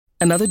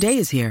Another day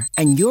is here,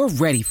 and you're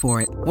ready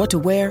for it. What to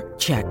wear?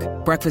 Check.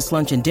 Breakfast,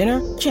 lunch, and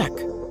dinner? Check.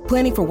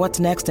 Planning for what's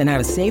next and how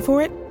to save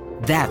for it?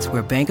 That's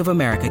where Bank of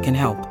America can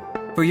help.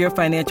 For your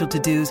financial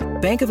to-dos,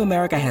 Bank of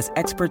America has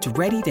experts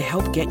ready to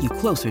help get you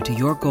closer to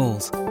your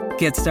goals.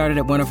 Get started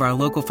at one of our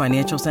local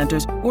financial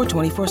centers or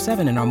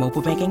 24/7 in our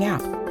mobile banking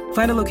app.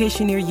 Find a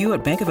location near you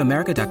at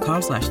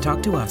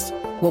bankofamerica.com/talktous.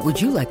 What would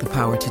you like the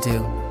power to do?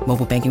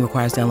 Mobile banking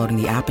requires downloading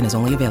the app and is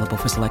only available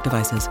for select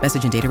devices.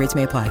 Message and data rates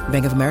may apply.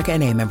 Bank of America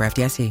N.A., member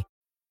FDIC.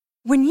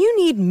 When you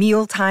need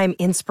mealtime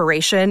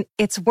inspiration,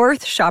 it's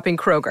worth shopping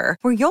Kroger,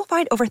 where you'll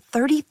find over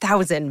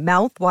 30,000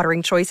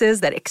 mouth-watering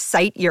choices that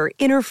excite your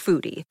inner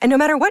foodie. And no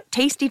matter what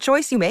tasty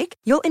choice you make,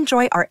 you'll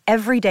enjoy our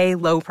everyday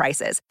low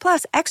prices,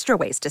 plus extra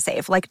ways to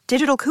save, like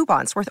digital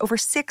coupons worth over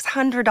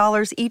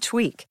 $600 each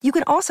week. You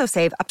can also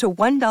save up to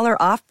 $1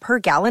 off per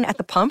gallon at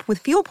the pump with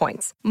fuel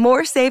points.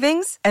 More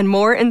savings and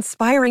more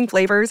inspiring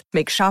flavors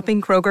make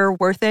shopping Kroger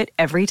worth it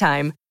every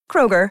time.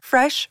 Kroger,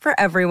 fresh for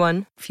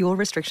everyone. Fuel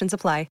restrictions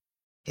apply.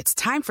 It's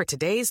time for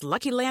today's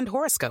Lucky Land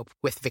horoscope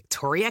with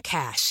Victoria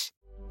Cash.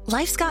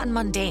 Life's gotten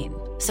mundane,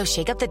 so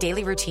shake up the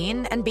daily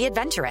routine and be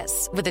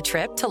adventurous with a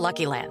trip to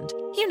Lucky Land.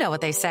 You know what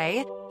they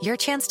say, your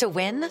chance to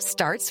win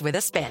starts with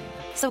a spin.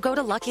 So go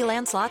to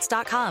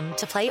LuckyLandSlots.com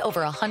to play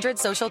over 100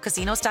 social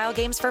casino-style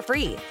games for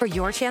free for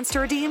your chance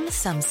to redeem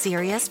some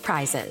serious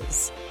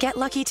prizes. Get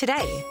lucky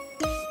today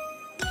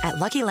at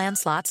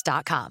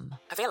LuckyLandSlots.com.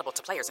 Available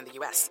to players in the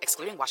U.S.,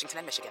 excluding Washington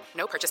and Michigan.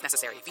 No purchase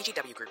necessary.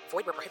 VGW Group.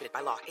 Void where prohibited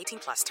by law.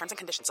 18+. Terms and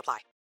conditions apply.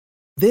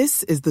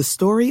 This is the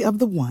story of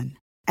the one.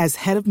 As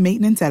head of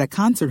maintenance at a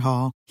concert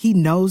hall, he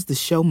knows the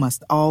show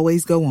must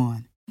always go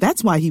on.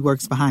 That's why he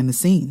works behind the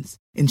scenes,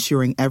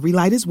 ensuring every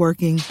light is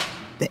working,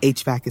 the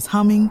HVAC is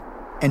humming,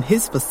 and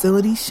his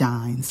facility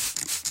shines.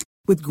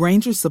 With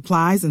Grainger's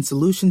supplies and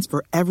solutions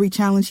for every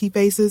challenge he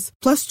faces,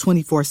 plus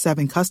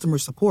 24/7 customer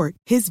support,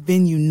 his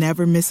venue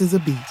never misses a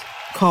beat.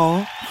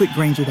 Call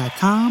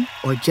quickgrainger.com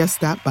or just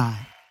stop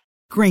by.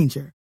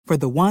 Grainger, for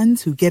the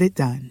ones who get it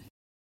done.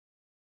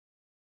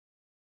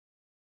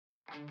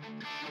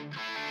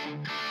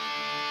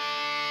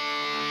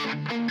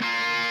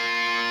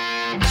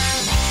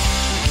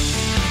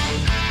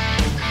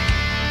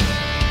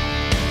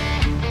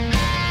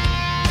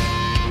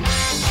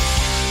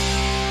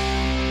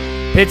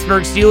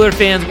 Pittsburgh Steelers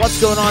fans, what's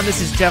going on?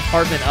 This is Jeff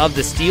Hartman of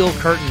the Steel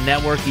Curtain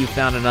Network. You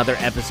found another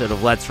episode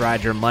of Let's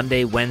Ride, your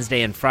Monday,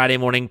 Wednesday, and Friday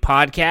morning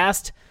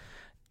podcast.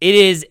 It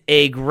is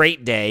a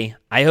great day.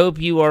 I hope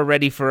you are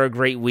ready for a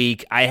great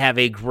week. I have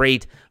a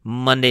great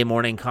Monday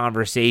morning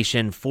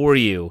conversation for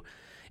you,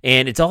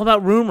 and it's all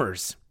about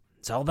rumors.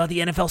 It's all about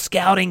the NFL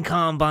scouting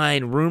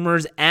combine,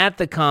 rumors at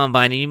the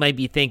combine, and you might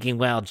be thinking,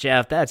 well,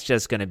 Jeff, that's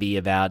just going to be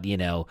about,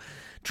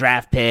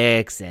 draft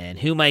picks and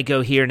who might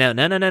go here.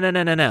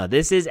 No.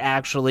 This is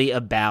actually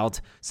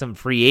about some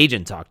free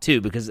agent talk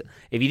too, because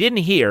if you didn't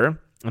hear,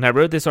 and I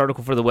wrote this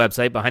article for the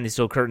website,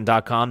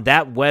 BehindTheSteelCurtain.com,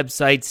 that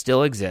website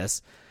still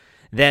exists,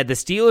 that the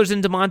Steelers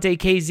and Damontae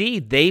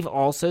Kazee, they've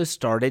also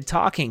started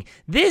talking.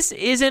 This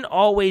isn't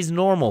always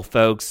normal,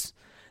 folks.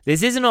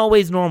 This isn't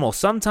always normal.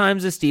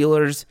 Sometimes the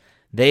Steelers,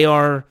 they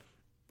are,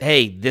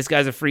 hey, this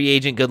guy's a free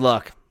agent, good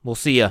luck. We'll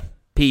see ya.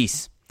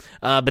 Peace.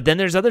 But then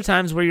there's other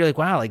times where you're like,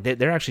 wow, like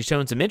they're actually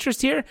showing some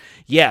interest here.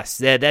 Yes,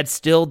 that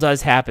still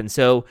does happen.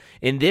 So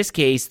in this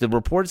case, the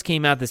reports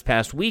came out this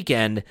past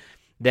weekend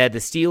that the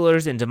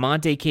Steelers and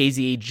Damontae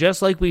Kazee,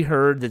 just like we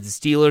heard that the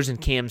Steelers and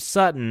Cam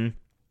Sutton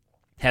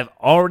have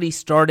already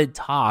started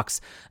talks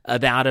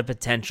about a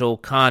potential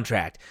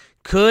contract.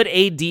 Could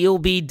a deal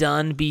be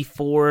done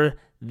before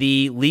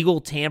the legal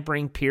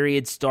tampering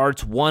period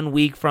starts 1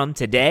 week from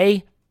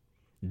today?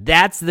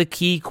 That's the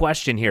key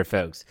question here,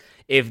 folks.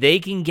 If they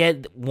can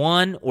get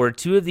one or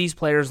two of these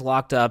players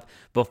locked up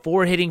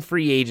before hitting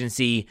free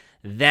agency,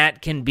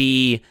 that can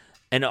be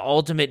an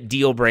ultimate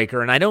deal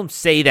breaker. And I don't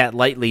say that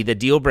lightly, the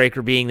deal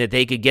breaker being that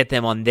they could get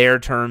them on their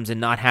terms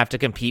and not have to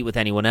compete with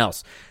anyone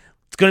else.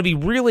 It's going to be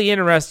really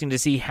interesting to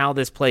see how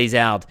this plays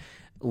out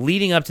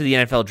leading up to the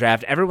NFL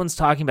draft. Everyone's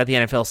talking about the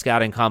NFL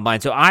scouting combine.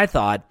 So I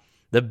thought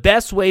the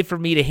best way for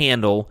me to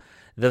handle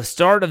the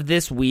start of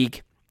this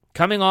week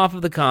coming off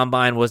of the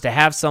combine was to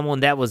have someone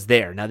that was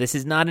there. Now, this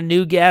is not a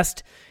new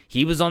guest.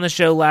 He was on the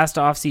show last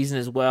offseason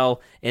as well,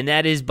 and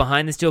that is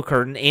Behind the Steel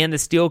Curtain and the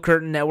Steel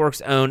Curtain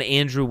Network's own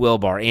Andrew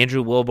Wilbar.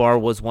 Andrew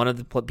Wilbar was one of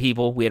the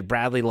people. We had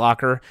Bradley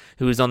Locker,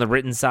 who was on the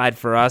written side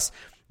for us.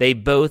 They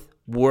both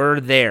were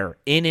there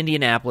in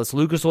Indianapolis,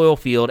 Lucas Oil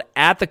Field,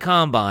 at the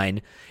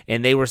combine,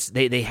 and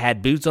they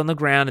had boots on the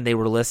ground, and they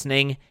were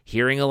listening,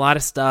 hearing a lot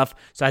of stuff.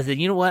 So I said,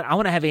 you know what? I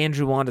want to have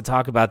Andrew on to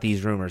talk about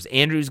these rumors.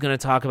 Andrew's going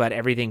to talk about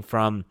everything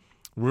from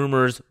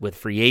rumors with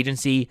free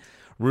agency,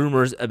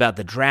 rumors about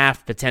the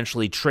draft,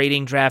 potentially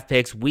trading draft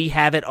picks. We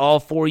have it all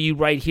for you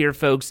right here,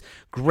 folks.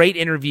 Great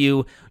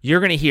interview. You're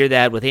going to hear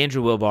that with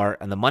Andrew Wilbar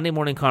on the Monday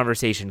Morning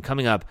Conversation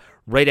coming up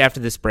right after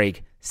this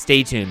break.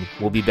 Stay tuned.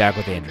 We'll be back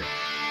with Andrew.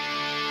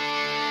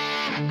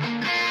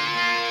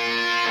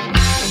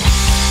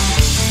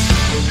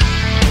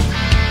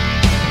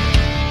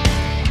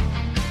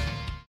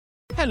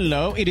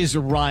 Hello, it is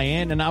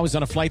Ryan, and I was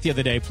on a flight the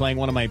other day playing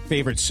one of my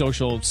favorite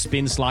social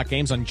spin slot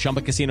games on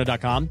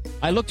ChumbaCasino.com.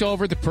 I looked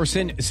over at the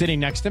person sitting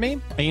next to me,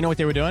 and you know what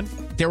they were doing?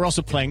 They were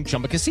also playing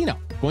Chumba Casino.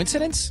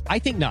 Coincidence? I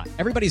think not.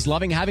 Everybody's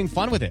loving having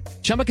fun with it.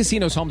 Chumba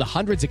Casino is home to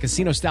hundreds of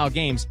casino-style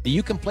games that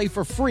you can play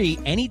for free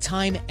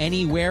anytime,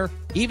 anywhere,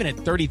 even at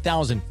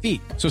 30,000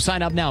 feet. So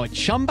sign up now at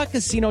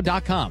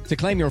ChumbaCasino.com to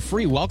claim your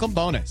free welcome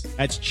bonus.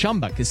 That's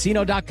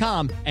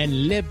ChumbaCasino.com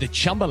and live the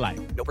Chumba life.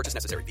 No purchase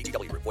necessary.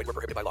 VGW Group. Void where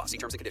prohibited by law. See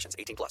terms and conditions.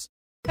 18+.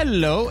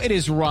 Hello, it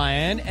is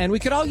Ryan, and we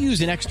could all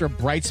use an extra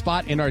bright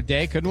spot in our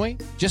day, couldn't we?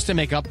 Just to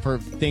make up for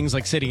things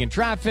like sitting in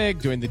traffic,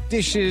 doing the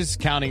dishes,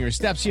 counting your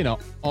steps, you know,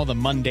 all the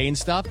mundane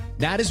stuff.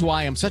 That is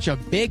why I'm such a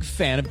big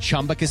fan of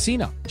Chumba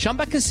Casino.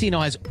 Chumba Casino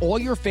has all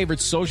your favorite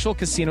social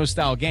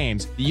casino-style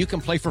games that you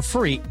can play for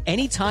free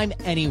anytime,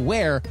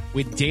 anywhere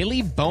with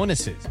daily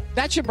bonuses.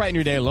 That should brighten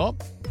your day a little.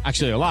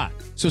 Actually, a lot.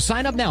 So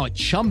sign up now at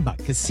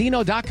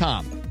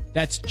ChumbaCasino.com.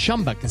 That's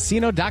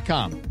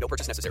ChumbaCasino.com. No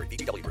purchase necessary.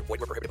 VGW Group.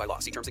 Void where prohibited by law.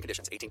 See terms and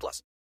conditions.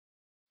 18+.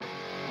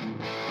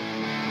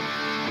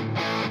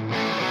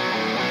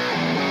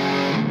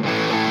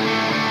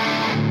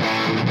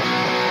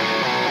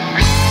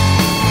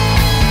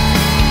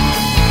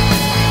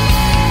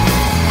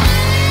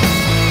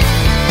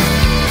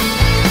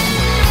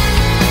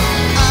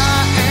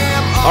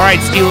 All right,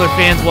 Steeler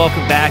fans,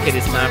 welcome back. It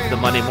is time for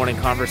the Monday Morning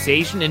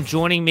Conversation, and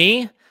joining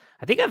me,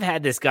 I think I've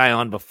had this guy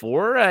on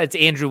before. It's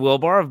Andrew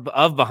Wilbar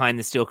of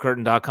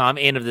BehindTheSteelCurtain.com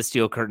and of the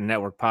Steel Curtain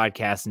Network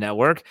podcast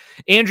network.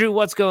 Andrew,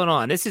 what's going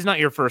on? This is not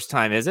your first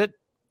time, is it?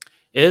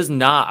 It is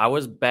not. I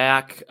was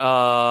back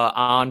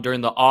on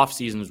during the off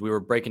seasons. We were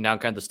breaking down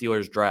kind of the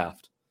Steelers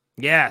draft.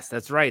 Yes,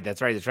 that's right.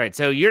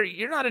 So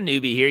you're not a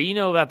newbie here. You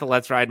know about the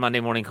Let's Ride Monday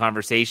Morning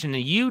Conversation,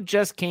 and you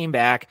just came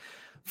back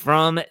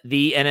from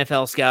the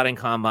NFL Scouting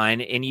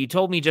Combine, and you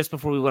told me just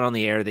before we went on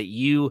the air that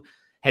you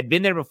had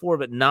been there before,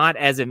 but not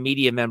as a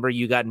media member.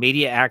 You got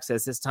media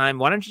access this time.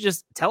 Why don't you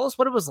just tell us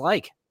what it was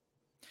like?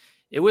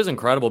 It was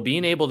incredible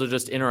being able to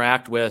just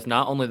interact with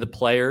not only the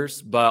players,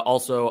 but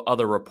also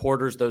other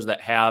reporters, those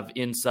that have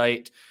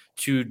insight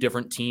to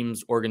different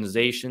teams,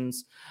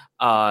 organizations,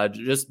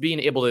 just being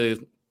able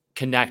to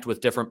connect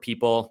with different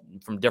people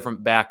from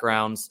different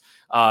backgrounds.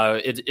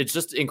 It's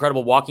just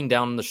incredible walking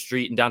down the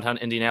street in downtown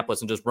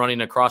Indianapolis and just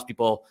running across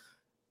people.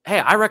 Hey,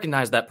 I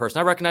recognize that person.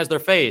 I recognize their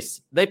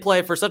face. They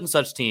play for such and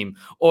such team,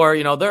 or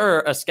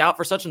they're a scout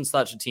for such and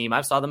such a team.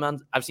 I've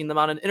seen them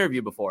on an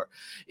interview before.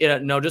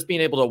 Just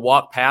being able to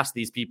walk past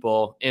these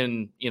people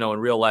in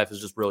real life is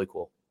just really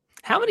cool.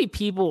 How many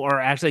people are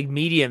actually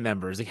media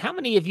members? Like, how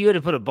many, if you had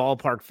to put a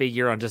ballpark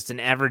figure on just an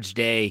average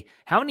day,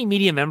 how many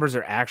media members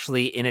are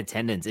actually in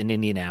attendance in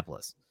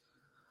Indianapolis?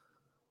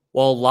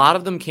 Well, a lot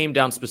of them came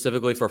down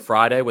specifically for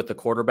Friday with the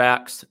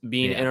quarterbacks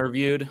being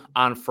interviewed.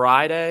 On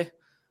Friday,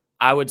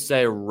 I would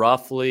say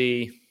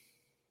roughly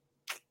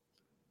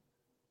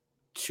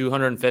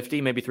 250,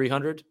 maybe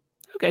 300.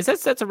 Okay, so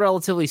that's a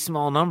relatively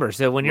small number.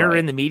 So when you're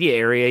in the media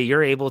area,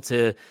 you're able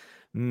to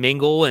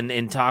mingle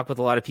and talk with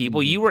a lot of people.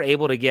 Mm-hmm. You were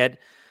able to get,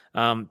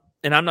 and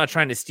I'm not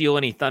trying to steal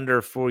any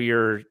thunder for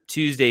your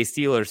Tuesday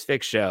Steelers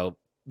Fix show,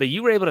 but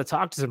you were able to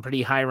talk to some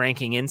pretty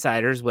high-ranking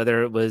insiders,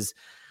 whether it was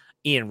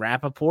Ian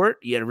Rappaport.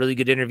 You had a really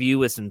good interview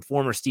with some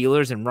former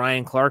Steelers and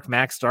Ryan Clark,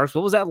 Max Starks.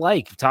 What was that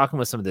like, talking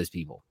with some of those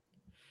people?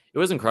 It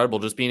was incredible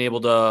just being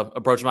able to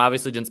approach them.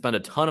 Obviously didn't spend a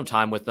ton of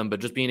time with them, but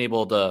just being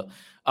able to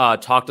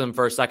talk to them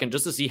for a second,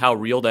 just to see how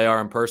real they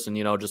are in person,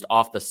 just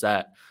off the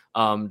set.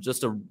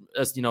 Just a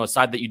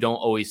side that you don't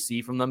always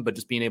see from them, but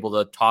just being able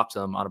to talk to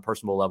them on a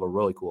personal level,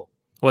 really cool.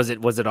 Was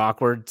it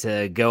awkward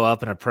to go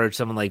up and approach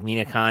someone like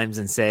Mina Kimes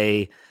and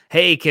say,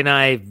 hey, can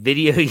I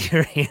video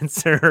your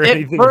answer?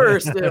 At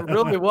first, it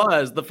really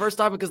was. The first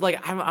time, because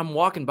I'm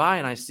walking by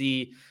and I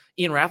see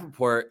Ian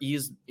Rappaport.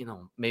 He's,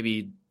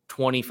 maybe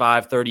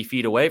 25, 30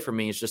 feet away from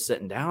me. He's just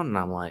sitting down, and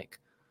I'm like,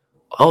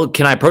 oh,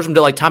 can I approach him?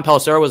 Tom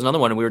Pelissero was another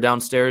one, and we were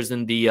downstairs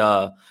in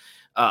the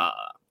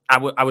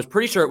I was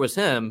pretty sure it was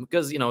him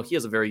because, he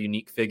has a very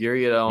unique figure,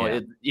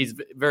 he's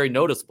very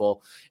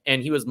noticeable,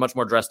 and he was much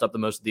more dressed up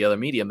than most of the other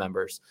media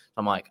members.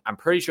 I'm like, I'm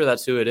pretty sure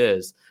that's who it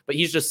is, but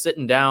he's just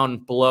sitting down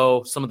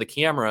below some of the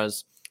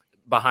cameras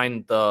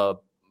behind the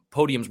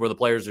podiums where the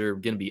players are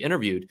going to be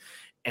interviewed.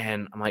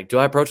 And I'm like, do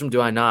I approach him? Do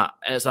I not?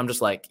 And so I'm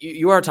just like,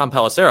 you are Tom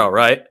Pelissero,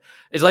 right?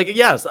 It's like,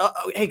 yes.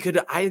 Hey, could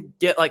I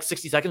get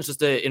 60 seconds just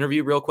to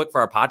interview real quick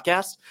for our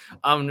podcast?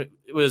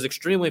 It was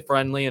extremely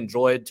friendly,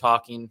 enjoyed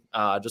talking,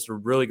 just a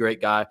really great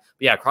guy. But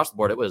yeah, across the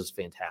board, it was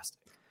fantastic.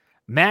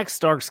 Max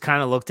Starks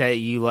kind of looked at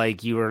you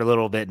like you were a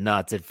little bit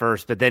nuts at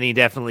first, but then he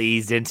definitely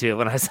eased into it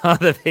when I saw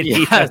the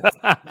video.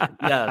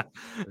 Yeah.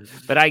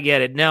 But I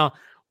get it. Now,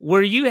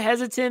 were you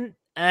hesitant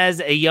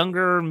as a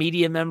younger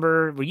media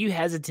member? Were you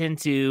hesitant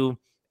to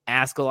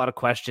ask a lot of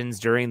questions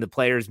during the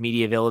players'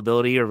 media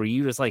availability, or were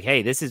you just like,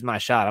 hey, this is my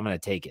shot, I'm going to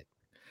take it?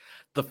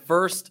 The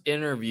first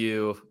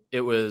interview,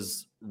 it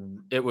was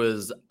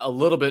a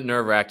little bit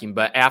nerve-wracking,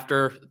 but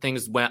after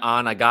things went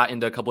on, I got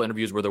into a couple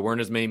interviews where there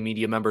weren't as many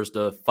media members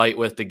to fight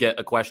with to get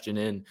a question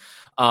in.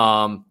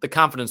 The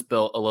confidence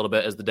built a little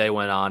bit as the day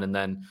went on, and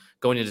then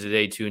going into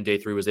day 2 and day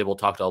 3 was able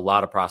to talk to a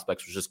lot of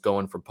prospects, was just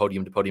going from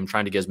podium to podium,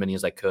 trying to get as many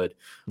as I could.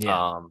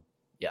 Yeah.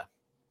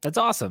 That's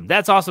awesome.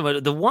 That's awesome.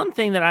 But one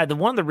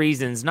of the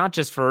reasons, not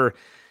just for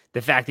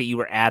the fact that you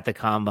were at the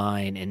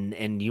combine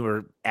and you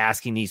were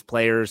asking these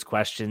players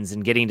questions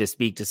and getting to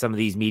speak to some of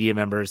these media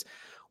members,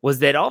 was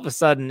that all of a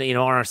sudden, on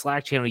our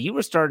Slack channel, you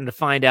were starting to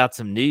find out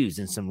some news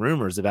and some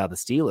rumors about the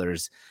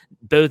Steelers,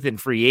 both in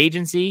free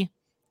agency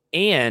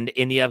and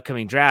in the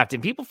upcoming draft.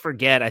 And people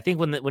forget, I think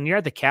when you're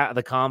at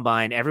the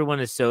combine, everyone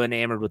is so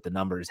enamored with the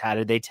numbers. How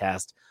did they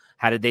test?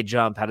 How did they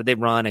jump? How did they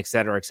run? Et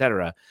cetera, et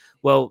cetera.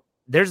 Well,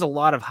 there's a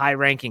lot of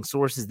high-ranking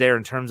sources there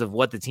in terms of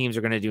what the teams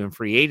are going to do in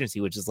free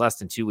agency, which is less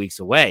than 2 weeks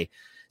away.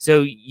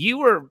 So you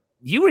were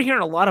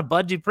hearing a lot of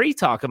Bud Dupree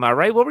talk, am I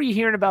right? What were you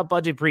hearing about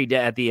Bud Dupree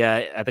at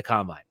the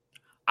combine?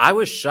 I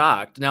was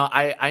shocked. Now,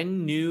 I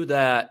knew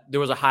that there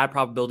was a high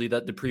probability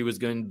that Dupree was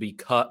going to be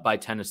cut by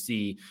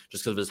Tennessee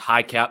just because of his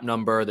high cap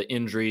number, the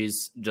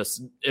injuries.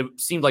 Just it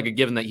seemed like a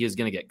given that he was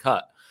going to get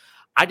cut.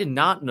 I did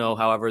not know,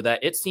 however,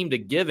 that it seemed a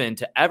given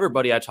to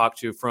everybody I talked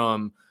to,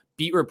 from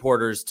beat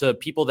reporters to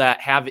people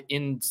that have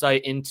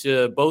insight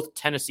into both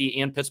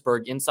Tennessee and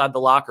Pittsburgh inside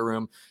the locker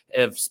room,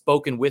 have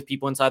spoken with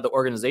people inside the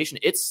organization.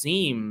 It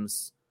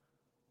seems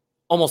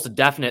almost a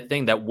definite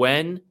thing that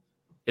when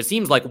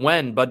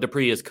Bud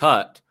Dupree is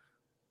cut,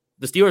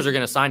 the Steelers are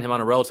going to sign him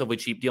on a relatively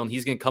cheap deal, and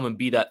he's going to come and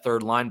be that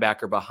third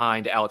linebacker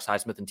behind Alex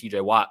Highsmith and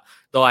TJ Watt.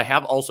 Though I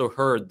have also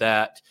heard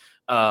that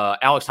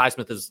Alex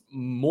Highsmith is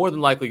more than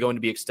likely going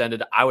to be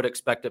extended. I would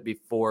expect it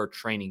before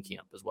training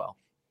camp as well.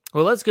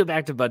 Well, let's go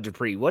back to Bud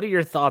Dupree. What are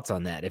your thoughts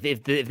on that?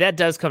 If that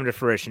does come to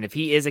fruition, if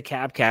he is a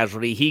cap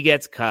casualty, he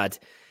gets cut.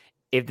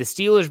 If the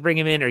Steelers bring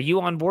him in, are you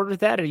on board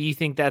with that? Or do you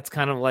think that's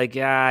kind of like,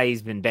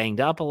 he's been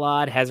banged up a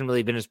lot, hasn't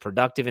really been as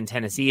productive in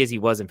Tennessee as he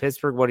was in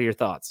Pittsburgh? What are your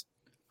thoughts?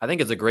 I think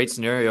it's a great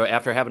scenario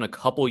after having a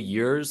couple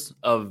years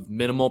of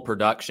minimal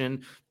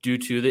production due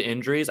to the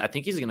injuries. I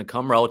think he's going to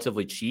come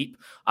relatively cheap.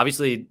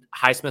 Obviously,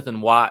 Highsmith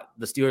and Watt,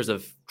 the Steelers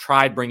have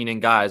tried bringing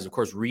in guys. Of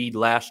course, Reed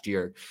last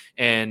year,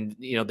 and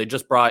they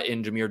just brought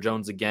in Jameer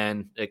Jones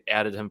again,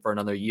 added him for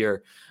another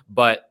year.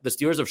 But the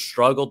Steelers have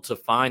struggled to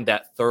find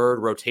that third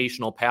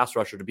rotational pass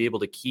rusher to be able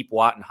to keep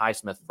Watt and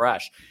Highsmith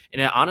fresh.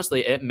 And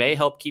honestly, it may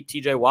help keep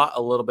TJ Watt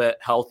a little bit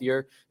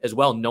healthier as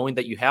well, knowing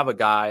that you have a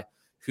guy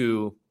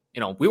who,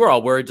 we were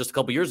all worried just a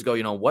couple years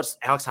ago, what's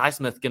Alex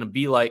Highsmith going to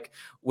be like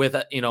with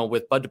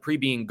Bud Dupree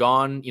being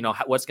gone?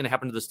 What's going to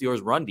happen to the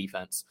Steelers' run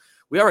defense?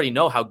 We already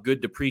know how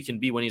good Dupree can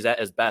be when he's at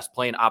his best,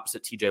 playing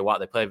opposite TJ Watt.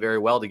 They play very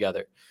well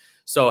together.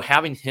 So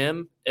having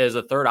him as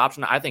a third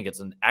option, I think it's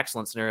an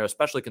excellent scenario,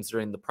 especially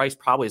considering the price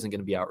probably isn't going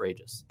to be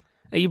outrageous.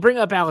 Now, you bring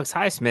up Alex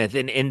Highsmith,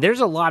 and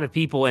there's a lot of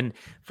people, and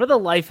for the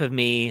life of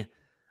me,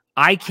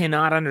 I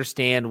cannot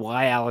understand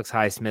why Alex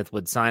Highsmith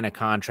would sign a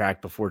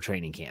contract before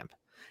training camp.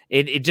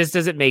 It just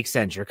doesn't make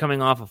sense. You're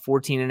coming off a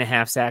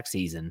 14.5 sack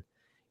season.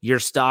 Your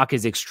stock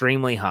is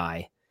extremely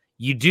high.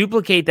 You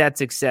duplicate that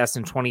success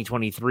in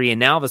 2023, and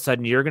now all of a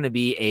sudden you're going to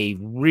be a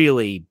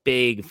really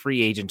big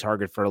free agent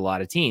target for a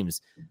lot of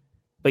teams.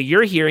 But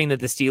you're hearing that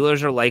the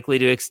Steelers are likely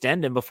to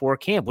extend him before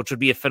camp, which would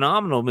be a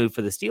phenomenal move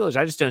for the Steelers.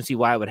 I just don't see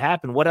why it would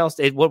happen. What else?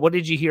 What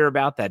did you hear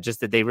about that? Just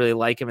that they really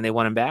like him and they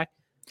want him back?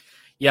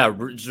 Yeah,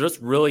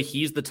 just really,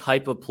 he's the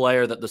type of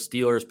player that the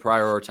Steelers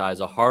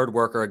prioritize, a hard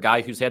worker, a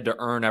guy who's had to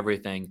earn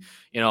everything,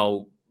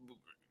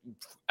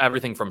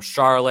 everything from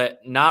Charlotte,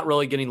 not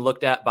really getting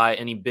looked at by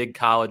any big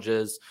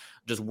colleges,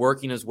 just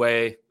working his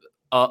way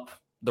up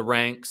the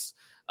ranks.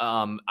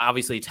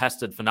 Obviously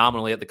tested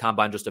phenomenally at the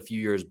combine just a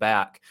few years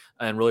back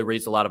and really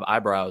raised a lot of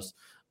eyebrows.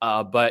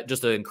 But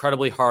just an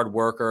incredibly hard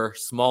worker,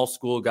 small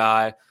school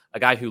guy, a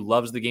guy who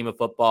loves the game of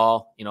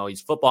football.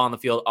 He's football on the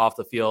field, off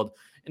the field,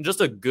 and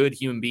just a good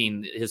human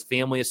being. His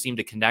family has seemed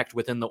to connect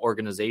within the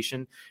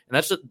organization. And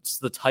that's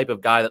just the type of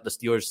guy that the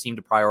Steelers seem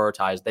to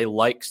prioritize. They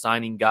like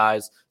signing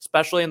guys,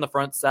 especially in the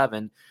front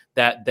seven,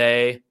 that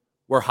they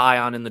were high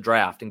on in the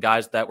draft, and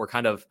guys that were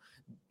kind of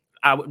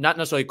not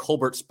necessarily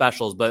Colbert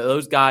specials, but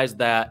those guys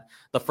that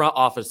the front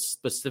office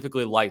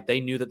specifically liked. They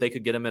knew that they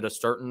could get him at a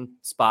certain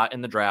spot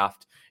in the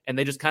draft, and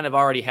they just kind of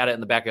already had it in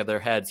the back of their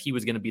heads. He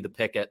was going to be the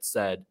pick at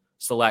said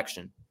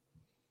selection.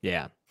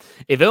 Yeah.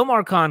 If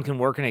Omar Khan can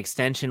work an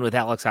extension with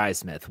Alex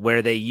Highsmith,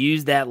 where they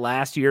use that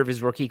last year of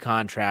his rookie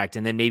contract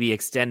and then maybe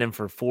extend him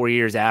for 4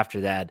 years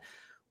after that,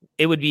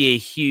 it would be a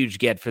huge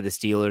get for the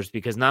Steelers,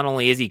 because not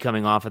only is he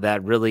coming off of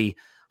that really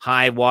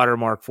high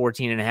watermark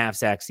 14.5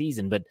 sack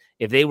season, but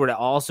if they were to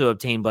also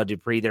obtain Bud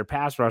Dupree, their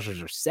pass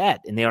rushers are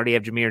set, and they already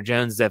have Jameer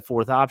Jones as that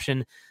fourth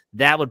option.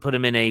 That would put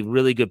him in a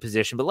really good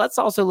position. But let's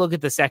also look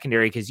at the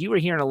secondary, because you were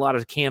hearing a lot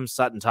of Cam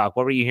Sutton talk.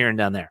 What were you hearing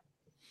down there?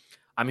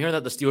 I'm hearing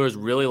that the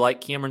Steelers really like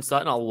Cameron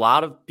Sutton. A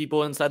lot of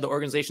people inside the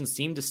organization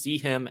seem to see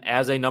him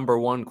as a number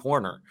one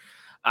corner.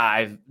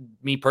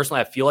 Me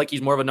personally, I feel like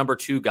he's more of a number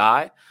two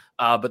guy,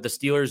 but the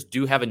Steelers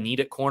do have a need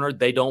at corner.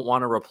 They don't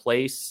want to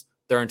replace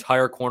their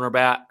entire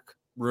cornerback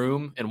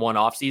room in one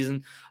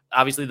offseason.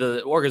 obviously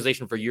the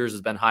organization for years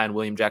has been high on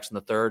William Jackson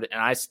III,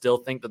 and I still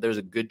think that there's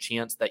a good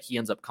chance that he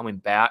ends up coming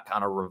back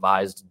on a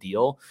revised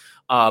deal.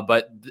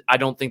 But I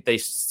don't think they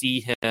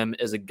see him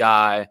as a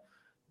guy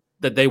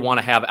that they want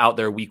to have out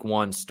there week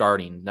one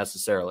starting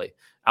necessarily.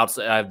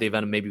 Outside of the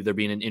event of maybe there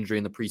being an injury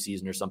in the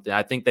preseason or something.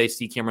 I think they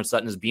see Cameron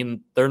Sutton as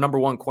being their number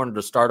one corner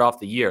to start off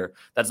the year.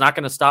 That's not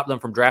going to stop them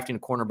from drafting a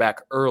cornerback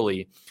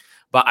early,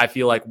 but I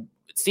feel like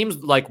it seems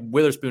like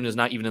Witherspoon is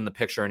not even in the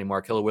picture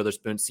anymore. Killer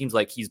Witherspoon seems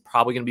like he's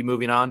probably going to be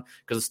moving on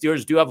because the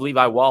Steelers do have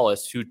Levi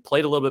Wallace, who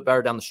played a little bit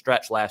better down the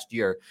stretch last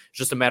year. It's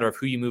just a matter of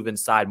who you move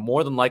inside.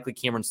 More than likely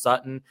Cameron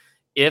Sutton,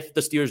 if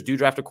the Steelers do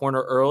draft a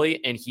corner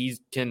early and he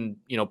can,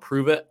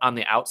 prove it on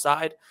the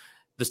outside,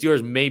 the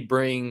Steelers may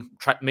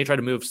try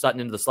to move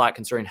Sutton into the slot,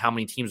 considering how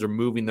many teams are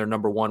moving their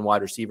number one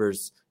wide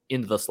receivers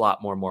into the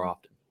slot more and more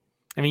often.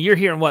 I mean, you're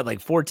hearing what,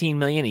 like $14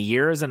 million a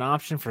year as an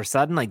option for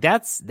Sutton? Like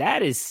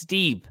that is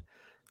steep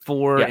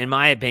in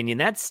my opinion,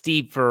 that's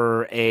steep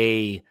for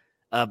a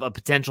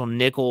potential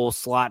nickel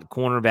slot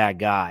cornerback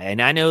guy.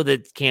 And I know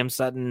that Cam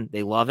Sutton,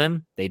 they love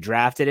him, they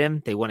drafted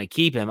him, they want to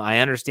keep him. I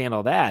understand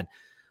all that,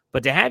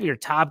 but to have your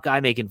top guy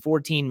making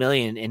 $14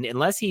 million, and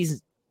unless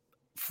he's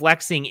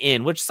flexing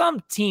in, which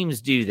some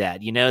teams do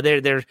that,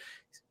 they're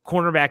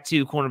cornerback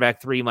 2,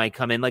 cornerback 3 might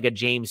come in, like a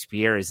James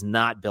Pierre is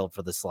not built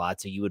for the slot.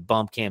 So you would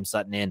bump Cam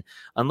Sutton in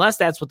unless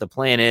that's what the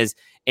plan is.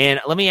 And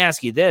let me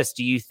ask you this.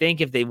 Do you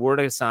think if they were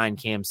to sign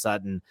Cam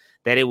Sutton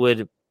that it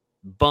would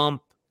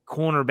bump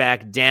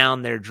cornerback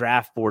down their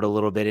draft board a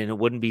little bit, and it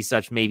wouldn't be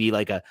such maybe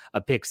like a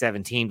pick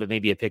 17, but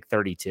maybe a pick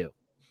 32?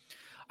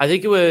 I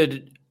think it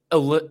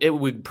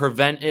would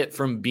prevent it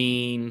from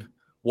being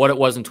what it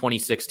was in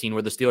 2016,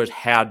 where the Steelers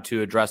had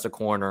to address a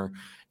corner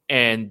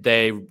and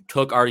they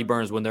took Artie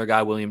Burns when their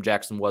guy William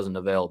Jackson wasn't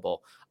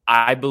available.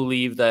 I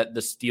believe that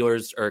the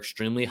Steelers are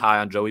extremely high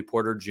on Joey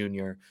Porter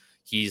Jr.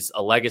 He's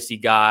a legacy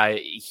guy.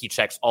 He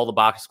checks all the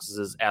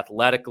boxes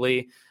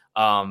athletically.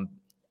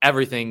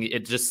 Everything.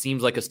 It just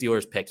seems like a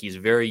Steelers pick. He's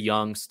very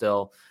young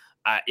still.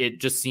 It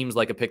just seems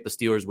like a pick the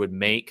Steelers would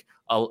make.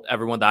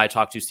 Everyone that I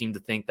talked to seemed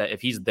to think that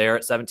if he's there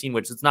at 17,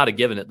 which it's not a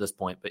given at this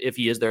point, but if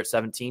he is there at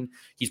 17,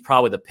 he's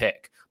probably the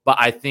pick. But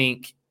I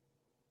think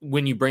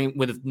when the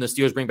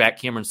Steelers bring back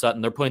Cameron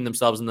Sutton, they're putting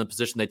themselves in the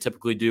position they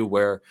typically do,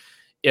 where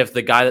if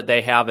the guy that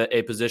they have at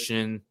a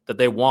position that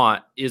they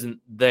want isn't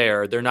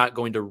there, they're not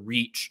going to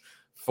reach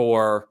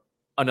for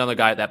another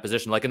guy at that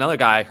position. Like another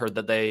guy I heard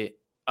that they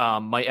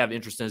might have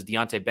interest in is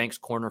Deonte Banks,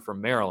 corner from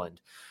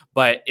Maryland.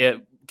 But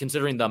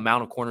considering the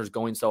amount of corners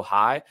going so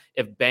high,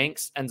 if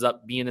Banks ends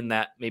up being in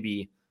that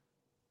maybe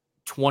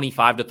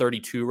 25 to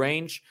 32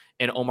 range,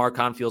 and Omar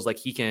Khan feels like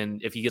he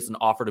can, if he gets an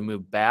offer to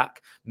move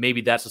back,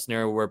 maybe that's a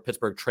scenario where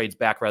Pittsburgh trades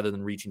back rather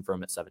than reaching for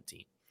him at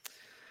 17.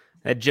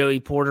 That Joey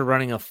Porter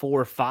running a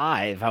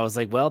 4.5, I was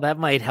like, well, that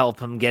might help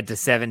him get to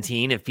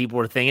 17 if people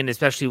were thinking,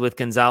 especially with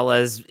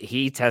Gonzalez.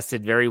 He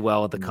tested very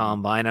well at the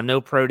combine. I know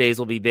pro days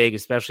will be big,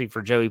 especially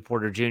for Joey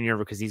Porter Jr.,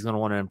 because he's going to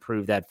want to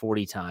improve that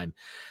 40 time.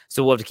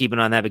 So we'll have to keep an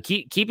eye on that. But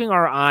keeping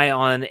our eye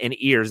on, and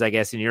ears, I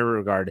guess, in your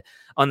regard,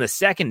 on the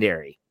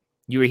secondary.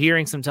 You were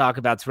hearing some talk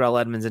about Terrell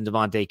Edmunds and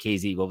Devontae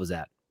Kazee. What was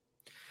that?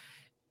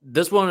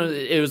 This one,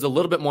 it was a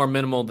little bit more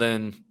minimal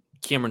than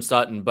Cameron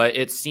Sutton, but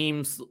it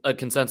seems a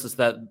consensus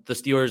that the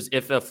Steelers,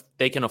 if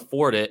they can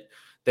afford it,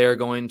 they're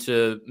going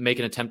to make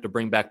an attempt to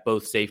bring back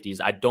both safeties.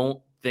 I don't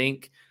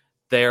think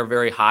they're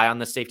very high on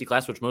the safety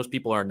class, which most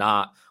people are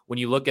not. When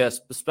you look at,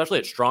 especially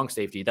at strong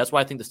safety, that's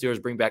why I think the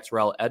Steelers bring back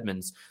Terrell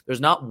Edmunds.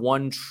 There's not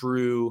one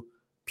true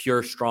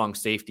pure strong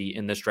safety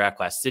in this draft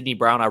class. Sidney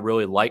Brown, I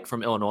really like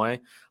from Illinois.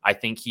 I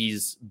think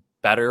he's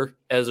better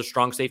as a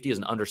strong safety, as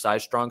an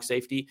undersized strong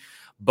safety,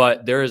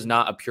 but there is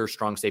not a pure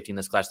strong safety in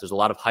this class. There's a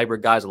lot of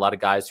hybrid guys, a lot of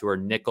guys who are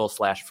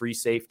nickel/free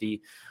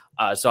safety.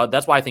 So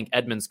that's why I think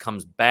Edmunds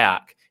comes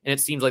back, and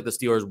it seems like the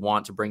Steelers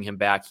want to bring him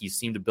back. He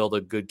seemed to build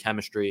a good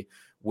chemistry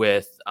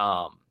with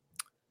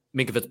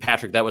Minkah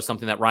Fitzpatrick. That was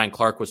something that Ryan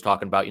Clark was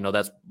talking about.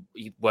 That's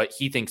what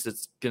he thinks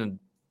it's going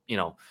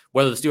to,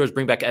 whether the Steelers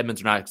bring back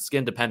Edmunds or not, it's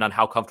going to depend on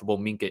how comfortable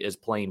Minkah is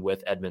playing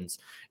with Edmunds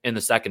in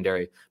the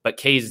secondary. But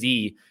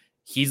KZ,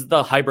 he's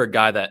the hybrid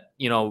guy that,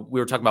 we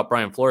were talking about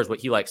Brian Flores, what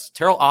he likes.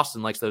 Terrell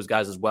Austin likes those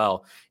guys as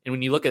well. And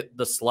when you look at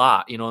the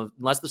slot,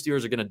 unless the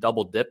Steelers are going to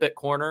double dip at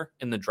corner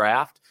in the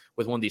draft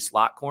with one of these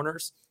slot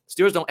corners,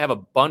 Steelers don't have a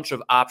bunch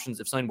of options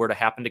if something were to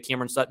happen to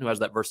Cameron Sutton, who has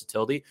that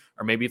versatility,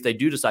 or maybe if they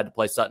do decide to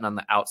play Sutton on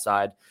the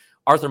outside,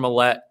 Arthur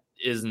Millette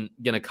isn't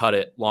going to cut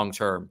it long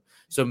term.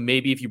 So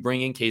maybe if you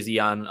bring in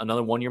KZ on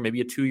another 1 year,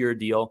 maybe a 2-year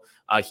deal,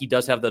 he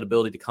does have that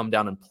ability to come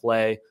down and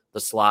play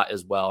the slot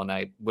as well. And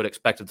I would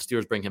expect if the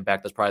Steelers bring him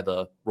back, that's probably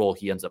the role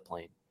he ends up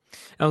playing.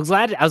 I was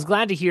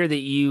glad to hear that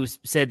you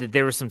said that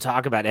there was some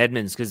talk about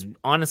Edmunds, because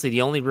honestly,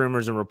 the only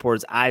rumors and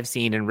reports I've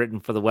seen and written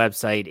for the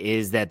website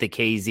is that the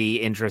KZ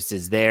interest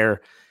is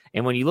there.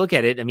 And when you look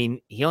at it, I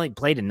mean, he only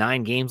played in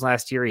 9 games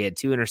last year. He had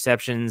 2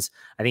 interceptions.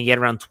 I think he had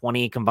around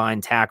 20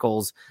 combined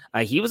tackles.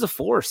 He was a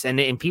force.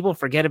 And people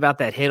forget about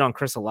that hit on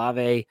Chris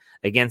Olave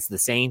against the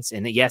Saints.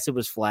 And yes, it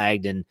was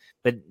flagged.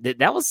 But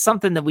that was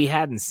something that we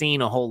hadn't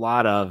seen a whole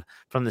lot of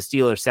from the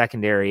Steelers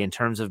secondary in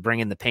terms of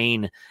bringing the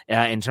pain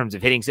in terms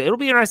of hitting. So it'll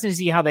be interesting to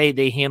see how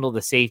they handle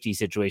the safety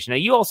situation. Now,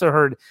 you also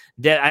heard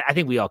that, I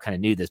think we all kind of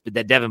knew this, but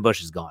that Devin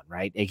Bush is gone,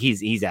 right? Like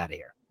he's out of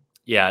here.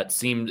 Yeah, it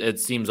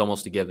seems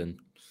almost a given.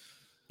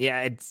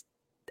 Yeah,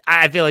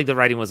 I feel like the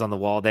writing was on the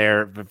wall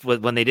there.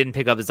 When they didn't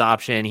pick up his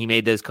option, he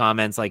made those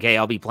comments like, hey,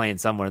 I'll be playing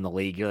somewhere in the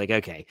league. You're like,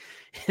 okay,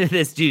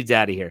 this dude's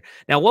out of here.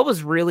 Now, what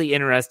was really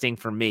interesting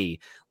for me,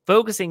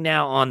 focusing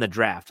now on the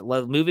draft,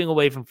 moving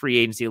away from free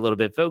agency a little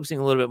bit, focusing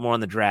a little bit more on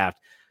the draft,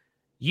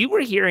 you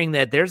were hearing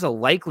that there's a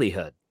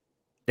likelihood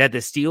that the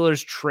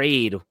Steelers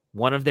trade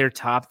one of their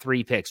top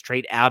 3 picks,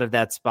 trade out of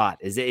that spot.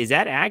 Is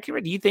that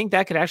accurate? Do you think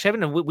that could actually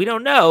happen? And we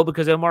don't know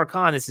because Omar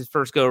Khan, this is his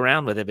first go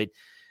around with it, but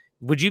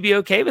would you be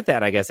okay with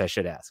that? I guess I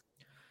should ask.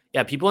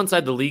 Yeah, people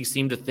inside the league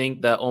seem to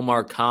think that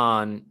Omar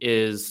Khan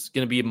is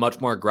going to be much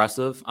more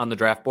aggressive on the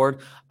draft board.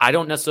 I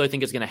don't necessarily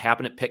think it's going to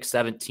happen at pick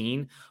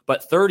 17,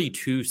 but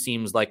 32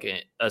 seems like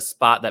a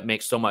spot that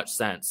makes so much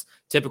sense.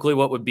 Typically,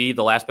 what would be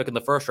the last pick in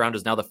the first round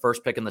is now the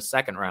first pick in the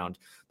second round.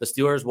 The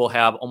Steelers will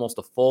have almost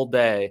a full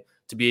day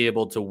to be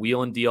able to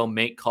wheel and deal,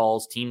 make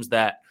calls, teams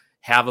that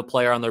have a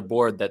player on their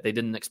board that they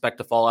didn't expect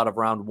to fall out of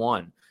round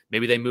 1.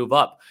 Maybe they move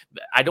up.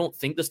 I don't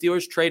think the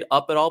Steelers trade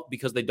up at all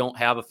because they don't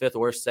have a 5th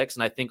or 6th,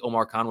 and I think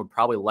Omar Khan would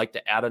probably like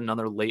to add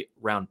another late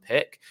round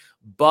pick.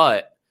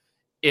 But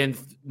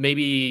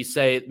maybe in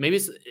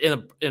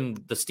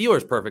the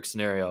Steelers' perfect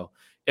scenario,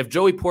 if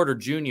Joey Porter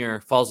Jr.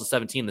 falls to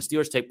 17, the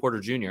Steelers take Porter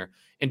Jr.,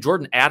 and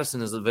Jordan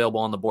Addison is available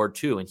on the board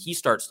too, and he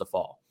starts to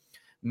fall.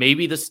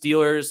 Maybe the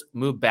Steelers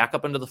move back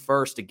up into the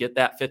 1st to get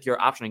that 5th-year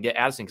option and get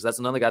Addison because that's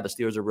another guy the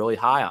Steelers are really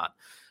high on.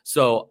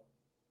 So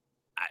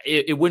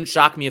it wouldn't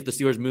shock me if the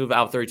Steelers move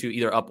out 32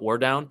 either up or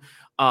down.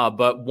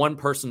 But one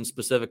person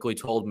specifically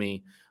told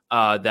me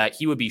that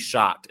he would be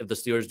shocked if the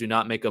Steelers do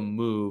not make a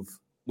move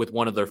with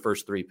one of their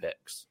first 3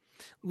 picks.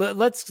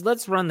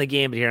 Let's run the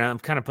game here. I'm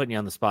kind of putting you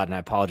on the spot, and I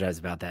apologize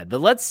about that.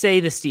 But let's say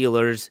the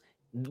Steelers,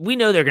 we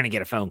know they're going to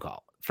get a phone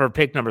call for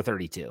pick number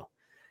 32.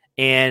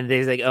 And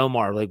they're like,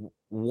 Omar, like,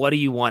 what are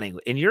you wanting?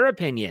 In your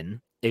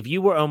opinion, if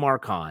you were Omar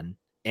Khan,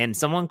 and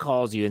someone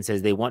calls you and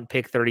says they want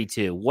pick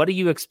 32, what are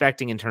you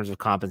expecting in terms of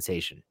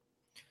compensation?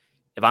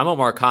 If I'm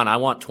Omar Khan, I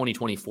want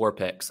 2024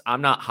 picks.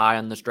 I'm not high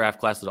on this draft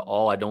class at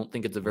all. I don't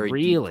think it's a very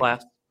deep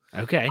class.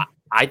 Okay.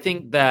 I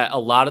think that a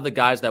lot of the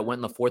guys that went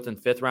in the 4th and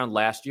 5th round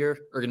last year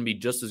are going to be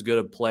just as good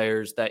of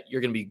players that you're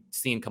going to be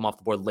seeing come off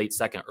the board late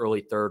 2nd,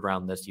 early 3rd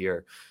round this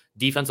year.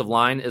 Defensive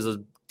line is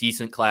a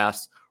decent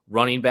class.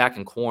 Running back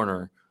and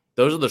corner,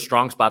 those are the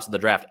strong spots of the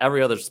draft.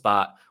 Every other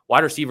spot,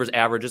 wide receivers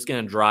average, it's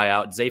going to dry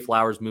out. Zay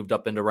Flowers moved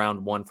up into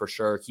round 1 for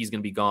sure. He's going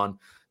to be gone.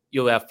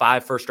 You'll have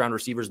 5 first-round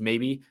receivers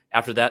maybe.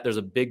 After that, there's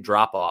a big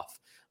drop-off.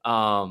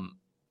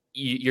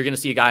 You're going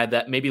to see a guy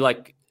that maybe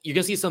like – you're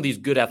going to see some of these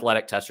good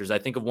athletic testers. I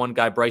think of one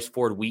guy, Bryce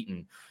Ford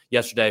Wheaton,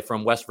 yesterday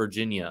from West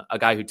Virginia, a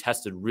guy who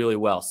tested really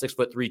well,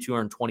 6'3",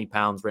 220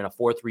 pounds, ran a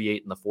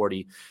 4.38 in the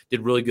 40, did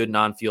really good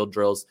non-field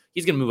drills.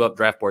 He's going to move up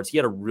draft boards. He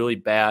had a really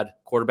bad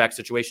quarterback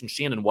situation.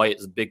 Shannon White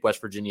is a big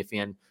West Virginia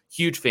fan,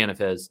 huge fan of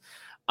his.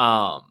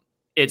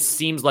 It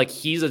seems like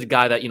he's a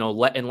guy that,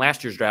 in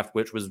last year's draft,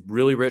 which was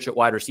really rich at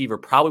wide receiver,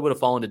 probably would have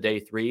fallen to day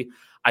 3.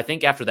 I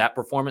think after that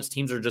performance,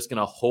 teams are just going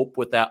to hope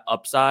with that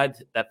upside,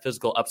 that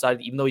physical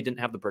upside, even though he didn't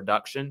have the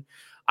production.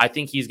 I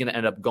think he's going to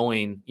end up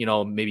going,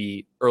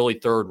 maybe early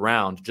 3rd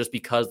round just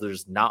because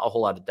there's not a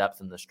whole lot of depth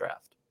in this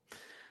draft.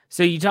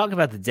 So you talk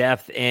about the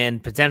depth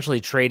and potentially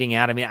trading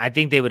out. I mean, I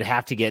think they would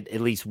have to get at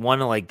least one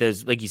of like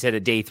those, like you said, a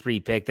day 3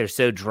 pick. They're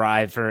so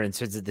dry and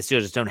since the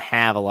Steelers don't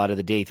have a lot of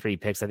the day 3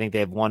 picks, I think they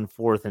have 1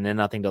 4th and then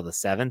nothing till the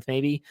 7th,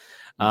 maybe.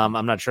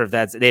 I'm not sure if they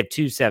have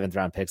 2 7th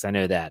round picks. I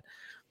know that.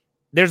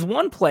 There's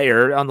one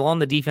player on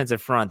the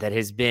defensive front that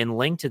has been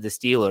linked to the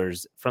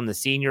Steelers from the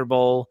Senior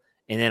Bowl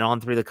and then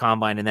on through the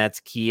combine, and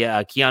that's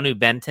Keanu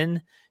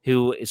Benton,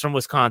 who is from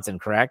Wisconsin,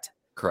 correct?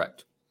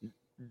 Correct.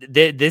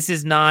 This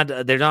isn't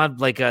a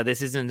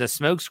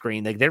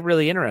smokescreen. Like, they're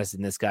really interested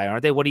in this guy,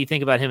 aren't they? What do you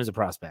think about him as a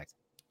prospect?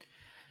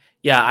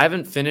 Yeah, I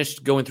haven't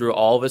finished going through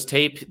all of his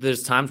tape.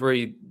 There's times where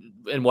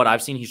in what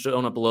I've seen, he's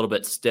shown up a little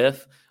bit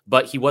stiff,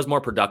 but he was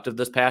more productive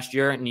this past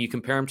year. And you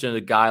compare him to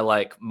a guy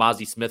like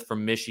Mozzie Smith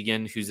from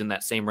Michigan, who's in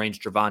that same range,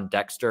 Javon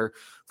Dexter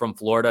from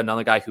Florida,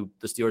 another guy who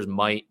the Steelers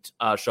might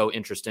show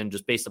interest in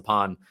just based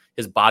upon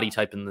his body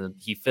type. And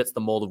he fits the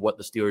mold of what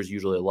the Steelers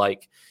usually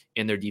like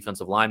in their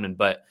defensive linemen.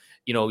 But,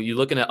 you're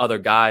looking at other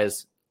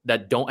guys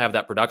that don't have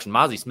that production.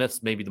 Mozzie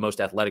Smith's maybe the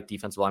most athletic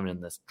defensive lineman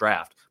in this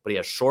draft, but he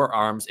has short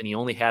arms and he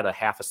only had a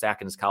half a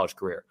sack in his college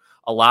career.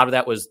 A lot of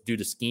that was due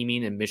to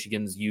scheming and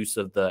Michigan's use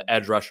of the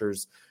edge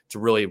rushers to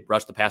really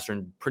rush the passer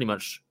and pretty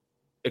much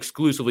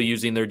exclusively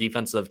using their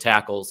defensive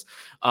tackles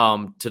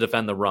to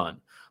defend the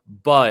run.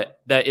 But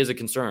that is a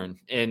concern.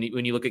 And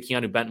when you look at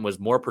Keanu Benton, was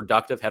more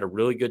productive, had a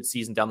really good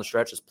season down the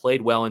stretch, has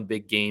played well in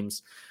big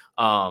games.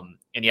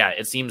 And yeah,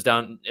 it seems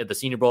down at the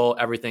Senior Bowl,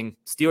 everything.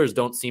 Steelers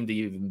don't seem to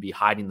even be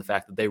hiding the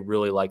fact that they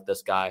really like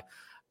this guy.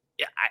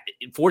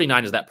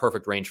 49 is that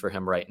perfect range for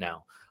him right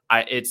now.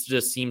 It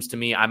just seems to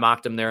me, I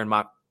mocked him there in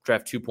mock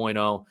draft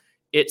 2.0.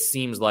 It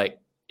seems like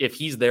if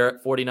he's there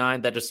at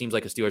 49, that just seems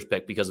like a Steelers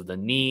pick because of the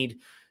need,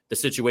 the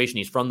situation.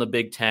 He's from the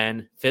Big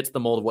Ten, fits the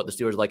mold of what the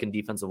Steelers like in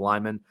defensive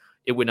linemen.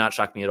 It would not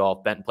shock me at all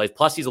if Benton plays.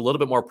 Plus, he's a little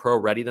bit more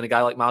pro-ready than a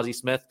guy like Mozzie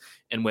Smith.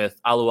 And with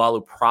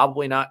Alualu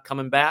probably not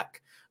coming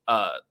back,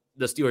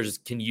 the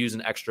Steelers can use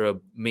an extra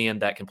man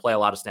that can play a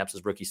lot of snaps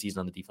his rookie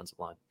season on the defensive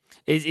line.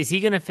 Is he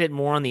going to fit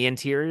more on the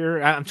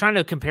interior? I'm trying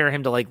to compare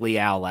him to like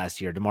Leal last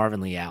year, to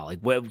Marvin Leal.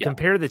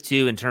 Compare the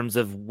two in terms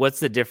of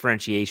what's the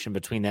differentiation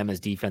between them as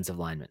defensive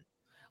linemen.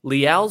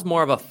 Leal's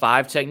more of a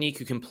 5 technique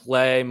who can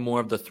play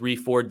more of the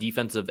 3-4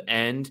 defensive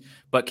end,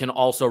 but can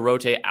also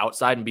rotate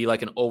outside and be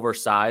like an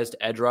oversized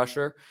edge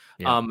rusher.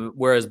 Yeah.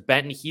 Whereas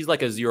Benton, he's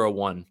like a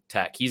 0-1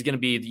 tech. He's going to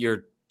be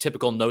your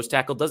typical nose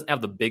tackle. Doesn't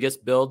have the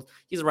biggest build.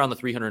 He's around the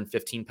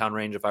 315-pound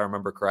range, if I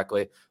remember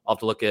correctly. I'll have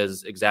to look at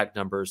his exact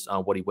numbers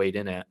on what he weighed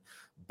in at.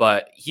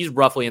 But he's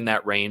roughly in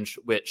that range,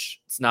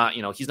 which it's not,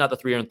 he's not the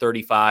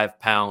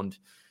 335-pound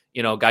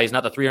guy. He's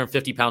not the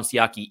 350-pound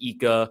Siaki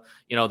Ika,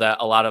 that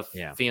a lot of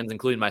fans,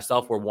 including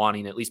myself, were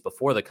wanting at least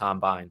before the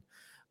combine,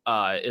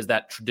 is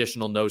that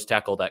traditional nose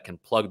tackle that can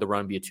plug the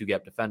run, be a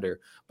 2-gap defender.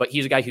 But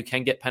he's a guy who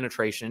can get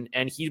penetration,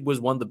 and he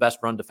was one of the best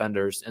run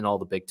defenders in all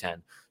the Big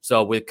Ten.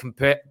 So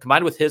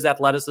combined with his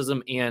athleticism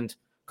and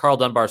Carl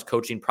Dunbar's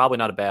coaching, probably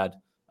not a bad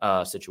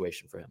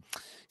situation for him.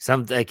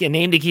 A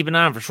name to keep an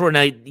eye on for sure.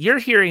 Now, you're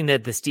hearing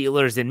that the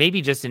Steelers, and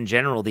maybe just in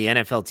general, the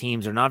NFL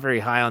teams are not very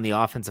high on the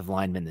offensive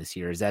linemen this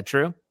year. Is that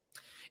true?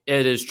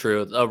 It is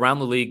true. Around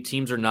the league,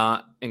 teams are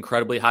not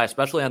incredibly high,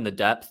 especially on the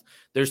depth.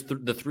 There's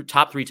the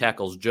top 3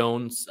 tackles,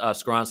 Jones,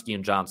 Skoronski,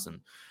 and Johnson.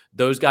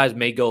 Those guys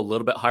may go a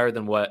little bit higher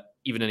than what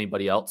even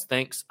anybody else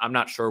thinks. I'm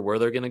not sure where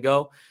they're going to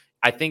go.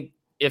 I think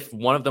if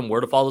one of them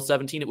were to fall to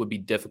 17, it would be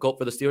difficult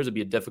for the Steelers. It'd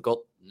be a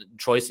difficult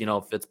choice,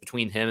 if it's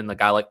between him and the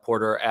guy like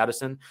Porter or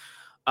Addison.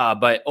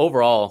 But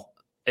overall,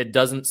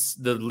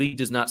 the league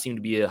does not seem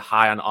to be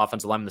high on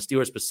offensive line. The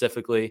Steelers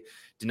specifically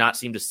do not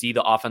seem to see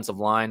the offensive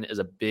line as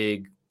a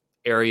big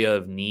area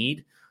of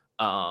need.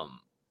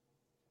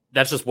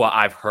 That's just what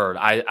I've heard.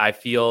 I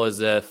feel as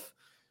if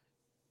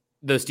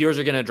the Steelers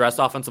are going to address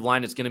offensive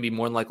line. It's going to be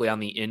more than likely on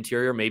the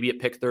interior, maybe at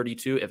pick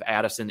 32. If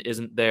Addison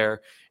isn't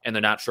there and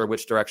they're not sure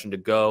which direction to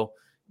go,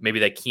 maybe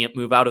they can't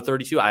move out of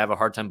 32. I have a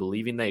hard time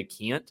believing they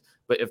can't.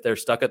 But if they're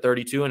stuck at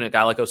 32 and a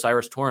guy like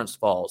Osiris Torrance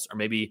falls, or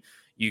maybe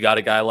you got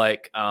a guy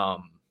like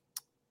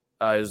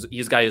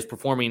his guy is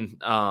performing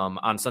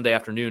on Sunday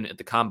afternoon at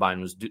the Combine,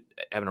 was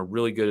having a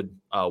really good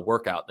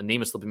workout. The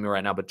name is slipping me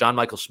right now, but John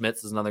Michael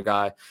Schmitz is another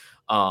guy.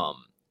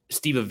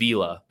 Steve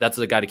Avila, that's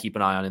a guy to keep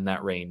an eye on in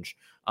that range.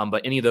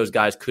 But any of those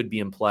guys could be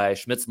in play.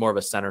 Schmitz is more of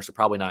a center, so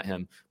probably not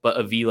him. But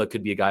Avila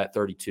could be a guy at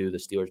 32 the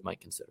Steelers might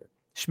consider.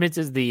 Schmitz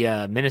is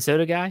the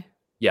Minnesota guy?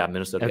 Yeah,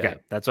 Minnesota guy.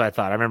 That's what I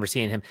thought. I remember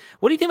seeing him.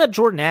 What do you think about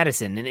Jordan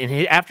Addison?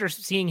 And after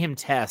seeing him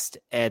test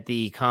at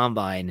the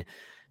Combine,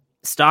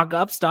 stock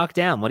up, stock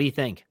down? What do you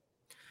think?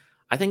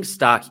 I think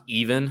stock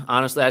even.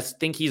 Honestly, I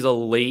think he's a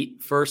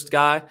late first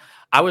guy.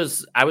 I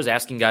was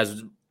asking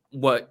guys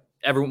what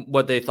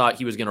they thought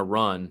he was going to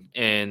run,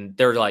 and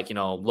they're like,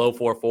 low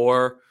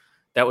 4.4.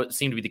 That would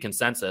seem to be the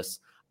consensus.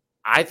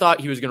 I thought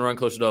he was going to run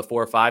closer to a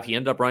 4.5. He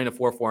ended up running a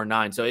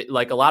 4.49. So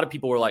a lot of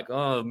people were like,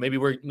 oh, maybe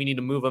we need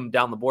to move him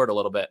down the board a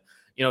little bit.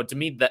 To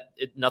me,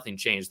 nothing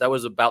changed. That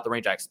was about the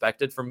range I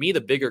expected. For me, the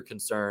bigger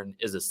concern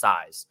is his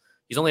size.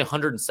 He's only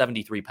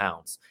 173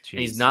 pounds, and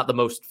he's not the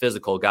most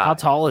physical guy. How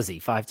tall is he?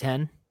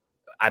 5'10"?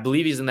 I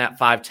believe he's in that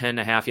 5'10 and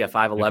a half,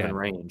 5'11"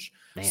 range.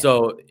 Man.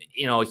 So,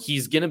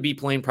 he's going to be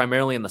playing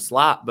primarily in the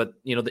slot, but,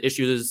 the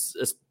issue is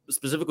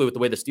specifically with the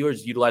way the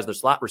Steelers utilize their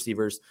slot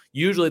receivers.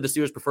 Usually the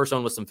Steelers prefer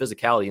someone with some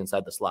physicality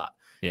inside the slot.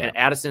 Yeah. And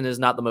Addison is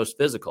not the most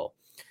physical.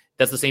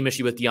 That's the same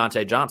issue with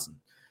Deontay Johnson.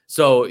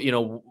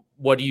 So,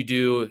 what do you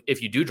do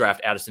if you do draft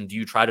Addison? Do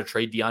you try to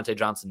trade Deontay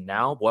Johnson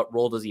now? What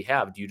role does he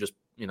have? Do you just,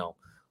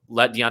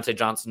 let Deontay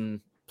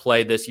Johnson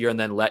play this year and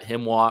then let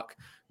him walk,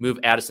 move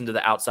Addison to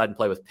the outside and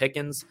play with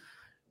Pickens?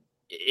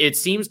 It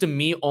seems to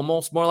me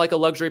almost more like a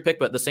luxury pick,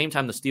 but at the same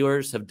time, the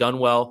Steelers have done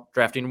well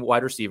drafting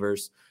wide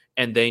receivers,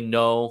 and they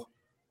know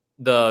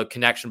the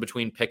connection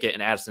between Pickett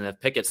and Addison. If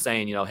Pickett's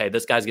saying, hey,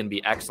 this guy's going to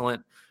be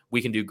excellent,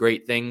 we can do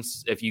great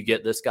things if you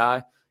get this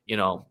guy,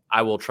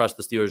 I will trust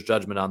the Steelers'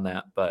 judgment on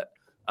that, but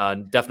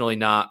definitely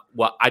not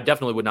what I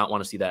definitely would not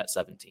want to see that at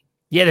 17.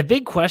 Yeah, the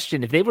big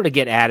question, if they were to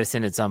get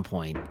Addison at some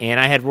point, and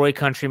I had Roy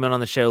Countryman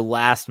on the show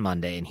last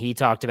Monday, and he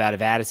talked about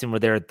if Addison were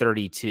there at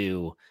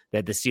 32,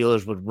 that the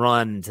Steelers would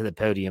run to the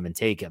podium and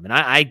take him. And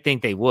I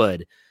think they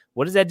would.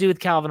 What does that do with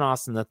Calvin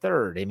Austin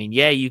III? I mean,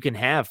 yeah, you can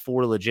have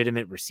 4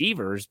 legitimate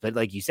receivers, but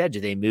like you said, do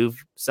they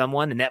move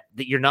someone? And that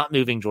you're not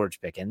moving George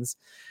Pickens.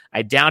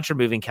 I doubt you're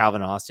moving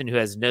Calvin Austin, who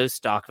has no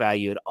stock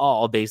value at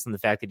all based on the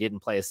fact that he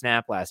didn't play a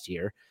snap last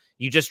year.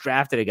 You just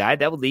drafted a guy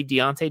that would leave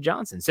Deontay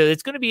Johnson. So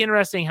it's going to be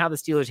interesting how the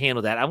Steelers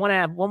handle that. I want to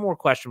have one more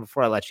question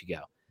before I let you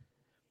go.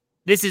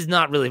 this is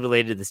not really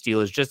related to the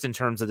Steelers, just in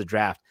terms of the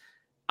draft.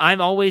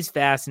 I'm always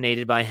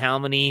fascinated by how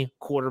many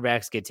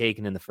quarterbacks get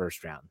taken in the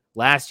first round.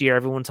 Last year,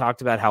 everyone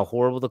talked about how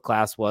horrible the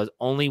class was.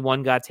 Only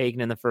one got taken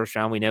in the first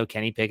round. We know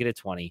Kenny Pickett at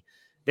 20.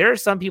 There are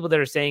some people that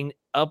are saying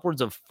upwards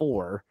of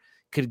 4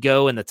 could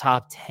go in the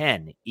top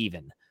 10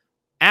 even.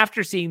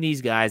 After seeing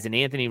these guys, and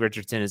Anthony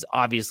Richardson is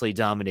obviously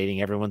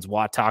dominating. Everyone's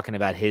talking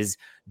about his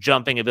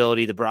jumping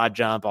ability, the broad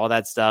jump, all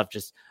that stuff,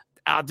 just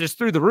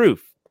through the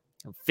roof.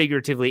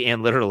 Figuratively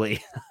and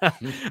literally.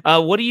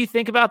 What do you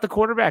think about the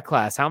quarterback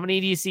class? How many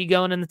do you see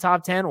going in the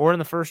top 10 or in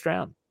the first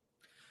round?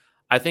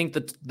 I think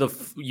that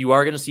you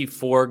are going to see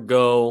 4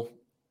 go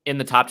in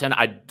the top 10.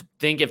 I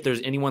think if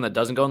there's anyone that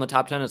doesn't go in the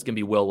top 10, it's going to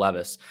be Will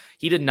Levis.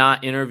 He did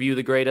not interview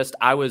the greatest.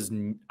 I was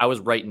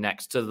right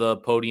next to the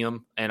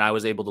podium, and I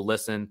was able to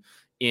listen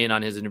in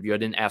on his interview. I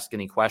didn't ask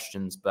any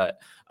questions, but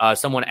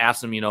someone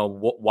asked him,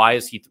 why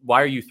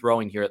are you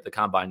throwing here at the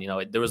combine?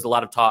 There was a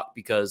lot of talk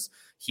because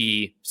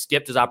he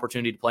skipped his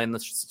opportunity to play in the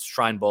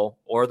Shrine Bowl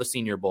or the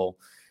Senior Bowl.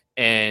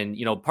 And,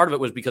 part of it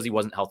was because he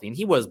wasn't healthy, and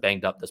he was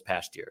banged up this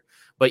past year.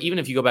 But even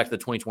if you go back to the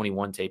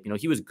 2021 tape,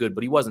 he was good,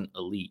 but he wasn't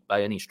elite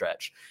by any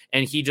stretch.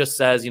 And he just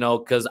says,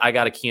 because I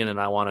got a key in and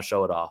I want to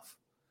show it off.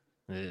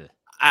 Yeah.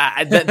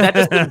 That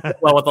just didn't fit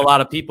well with a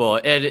lot of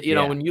people. And,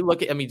 when you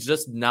look at him,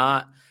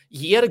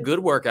 he had a good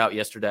workout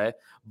yesterday,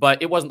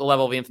 but it wasn't the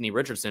level of Anthony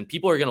Richardson.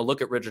 People are going to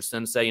look at Richardson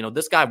and say,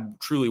 this guy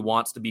truly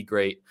wants to be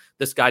great.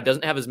 This guy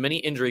doesn't have as many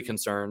injury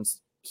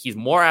concerns. He's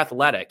more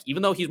athletic,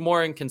 even though he's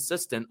more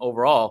inconsistent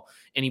overall,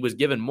 and he was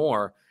given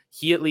more.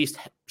 He at least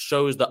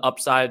shows the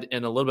upside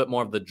and a little bit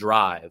more of the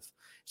drive.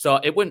 So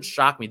it wouldn't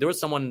shock me. There was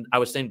someone I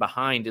was staying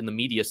behind in the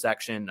media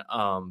section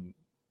on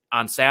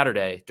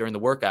Saturday during the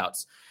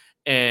workouts,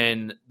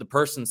 and the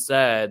person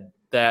said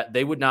that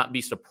they would not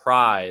be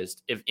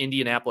surprised if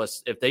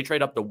Indianapolis, if they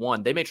trade up to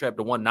 1, they may trade up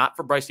to 1, not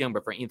for Bryce Young,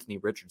 but for Anthony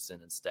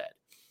Richardson instead,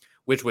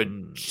 which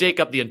would shake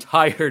up the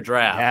entire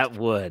draft. That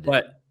would.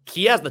 But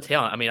he has the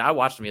talent. I mean, I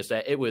watched him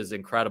yesterday. It was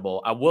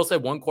incredible. I will say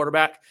one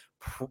quarterback,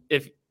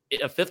 if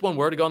a fifth one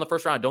were to go in the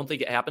first round, I don't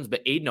think it happens,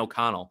 but Aiden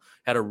O'Connell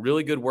had a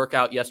really good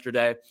workout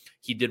yesterday.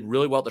 He did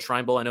really well at the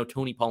Shrine Bowl. I know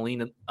Tony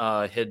Pauline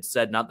had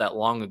said not that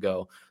long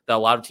ago that a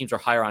lot of teams are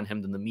higher on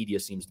him than the media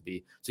seems to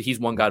be. So he's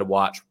one guy to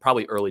watch,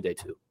 probably early day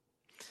 2.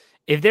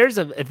 If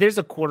there's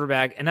a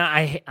quarterback, and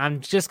I'm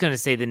just going to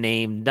say the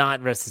name,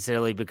 not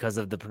necessarily because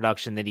of the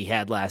production that he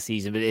had last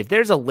season, but if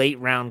there's a late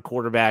round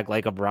quarterback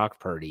like a Brock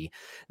Purdy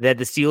that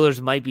the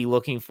Steelers might be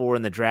looking for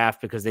in the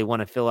draft because they want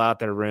to fill out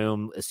their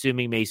room,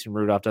 assuming Mason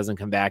Rudolph doesn't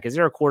come back, is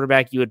there a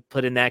quarterback you would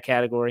put in that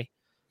category?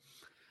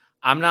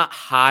 I'm not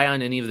high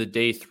on any of the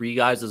day 3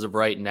 guys as of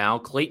right now.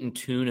 Clayton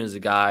Tune is a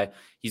guy.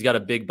 He's got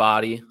a big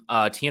body.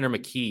 Tanner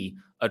McKee,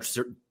 a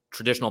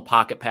traditional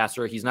pocket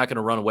passer. He's not going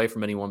to run away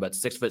from anyone, but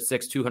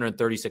 6'6",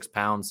 236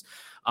 pounds.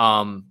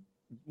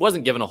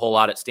 Wasn't given a whole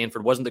lot at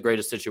Stanford. Wasn't the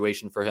greatest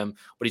situation for him,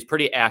 but he's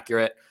pretty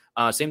accurate.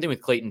 Same thing with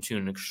Clayton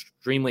Tune,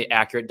 extremely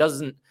accurate.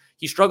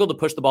 He struggled to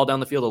push the ball down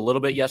the field a little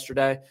bit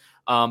yesterday.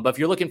 But if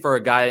you're looking for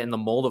a guy in the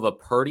mold of a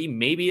Purdy,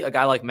 maybe a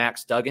guy like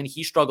Max Duggan,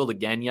 he struggled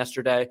again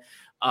yesterday.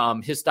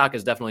 His stock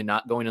is definitely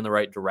not going in the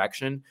right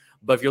direction.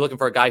 But if you're looking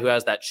for a guy who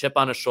has that chip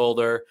on his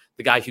shoulder,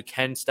 the guy who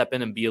can step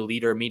in and be a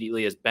leader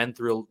immediately, has been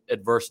through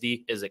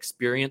adversity, is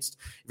experienced.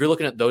 If you're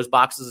looking at those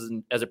boxes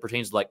as it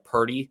pertains to like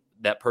Purdy,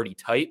 that Purdy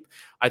type,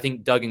 I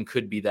think Duggan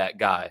could be that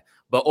guy.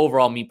 But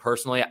overall, me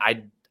personally,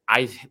 I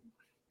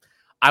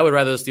would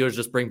rather the Steelers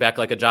just bring back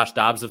like a Josh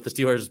Dobbs if the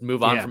Steelers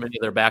move on from any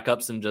of their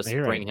backups and just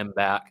bring him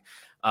back.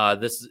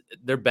 There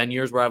have been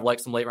years where I've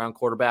liked some late round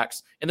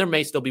quarterbacks, and there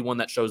may still be one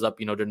that shows up,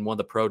 during one of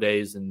the pro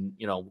days, and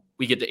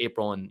we get to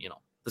April and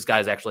this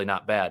guy is actually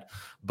not bad.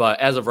 But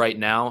as of right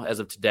now, as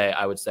of today,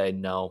 I would say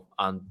no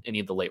on any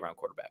of the late round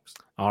quarterbacks.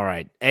 All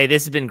right. Hey,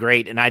 this has been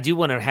great. And I do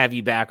want to have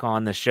you back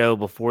on the show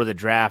before the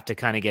draft to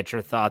kind of get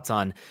your thoughts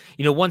on,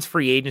 once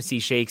free agency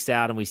shakes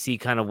out and we see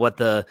kind of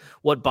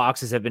what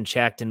boxes have been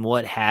checked and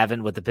what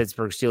haven't with the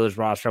Pittsburgh Steelers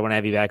roster. I want to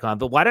have you back on.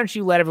 But why don't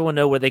you let everyone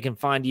know where they can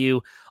find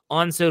you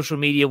on social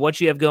media,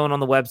 what you have going on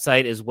the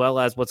website, as well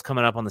as what's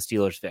coming up on the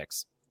Steelers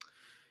Fix?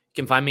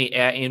 You can find me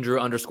at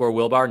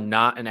Andrew_Wilbar,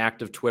 not an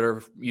active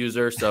Twitter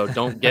user. So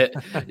don't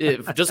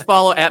just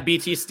follow at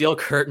BT Steel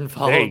Curtain,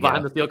 follow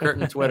Behind the Steel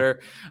Curtain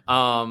Twitter.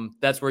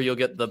 That's where you'll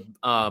get the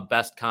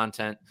best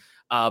content.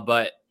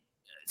 But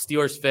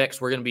Steelers Fix,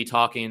 we're going to be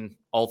talking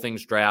all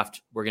things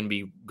draft. We're going to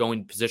be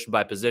going position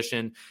by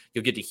position.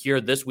 You'll get to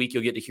hear this week.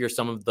 You'll get to hear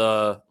some of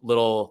the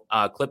little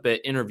clip it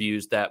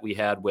interviews that we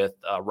had with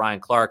Ryan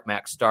Clark,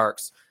 Max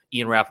Starks,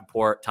 Ian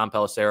Rappaport, Tom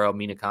Pelissero,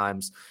 Mina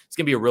Kimes. It's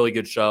going to be a really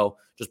good show,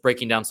 just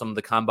breaking down some of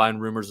the combine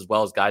rumors as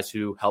well as guys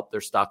who helped their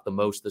stock the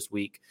most this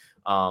week.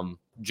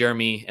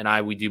 Jeremy and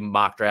I, we do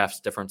mock drafts,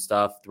 different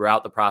stuff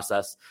throughout the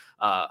process.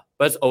 But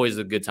it's always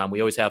a good time. We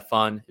always have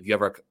fun. If you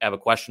ever have a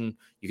question,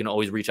 you can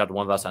always reach out to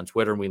one of us on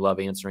Twitter, and we love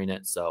answering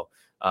it. So,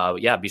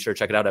 be sure to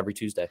check it out every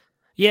Tuesday.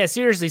 Yeah,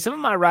 seriously, some of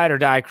my ride or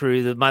die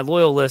crew, my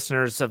loyal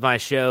listeners of my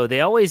show,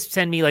 they always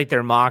send me like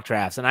their mock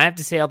drafts. And I have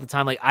to say all the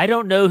time, like, I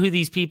don't know who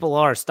these people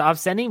are. Stop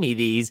sending me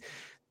these.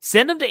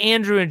 Send them to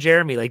Andrew and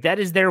Jeremy. Like, that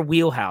is their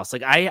wheelhouse.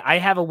 Like, I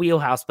have a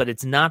wheelhouse, but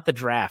it's not the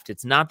draft.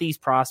 It's not these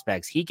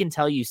prospects. He can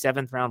tell you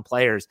 7th round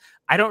players.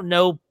 I don't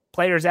know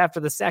players after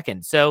the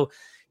 2nd. So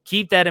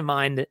keep that in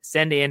mind.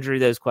 Send Andrew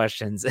those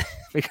questions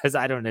because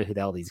I don't know who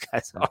the hell these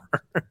guys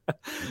are.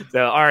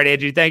 So, all right,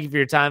 Andrew, thank you for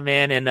your time,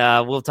 man. And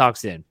we'll talk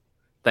soon.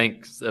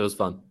 Thanks. It was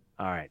fun.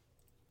 All right.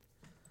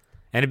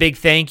 And a big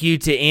thank you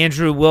to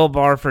Andrew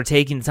Wilbar for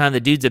taking the time. The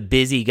dude's a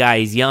busy guy.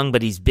 He's young,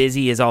 but he's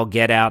busy as all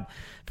get out,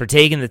 for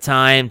taking the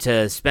time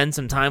to spend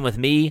some time with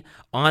me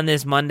on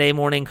this Monday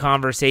morning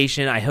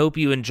conversation. I hope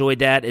you enjoyed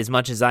that as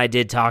much as I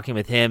did, talking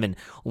with him and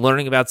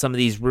learning about some of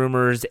these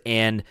rumors.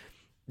 And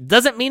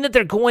doesn't mean that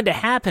they're going to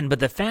happen, but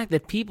the fact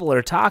that people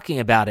are talking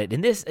about it.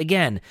 And this,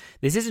 again,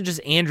 this isn't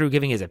just Andrew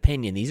giving his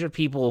opinion. These are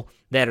people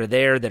that are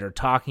there that are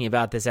talking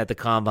about this at the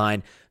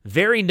Combine.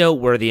 Very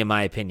noteworthy, in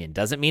my opinion.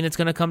 Doesn't mean it's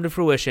going to come to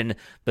fruition,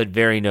 but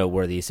very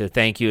noteworthy. So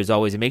thank you, as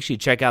always. And make sure you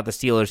check out the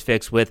Steelers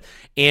Fix with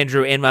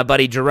Andrew and my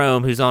buddy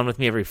Jerome, who's on with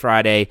me every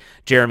Friday,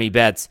 Jeremy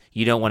Betts.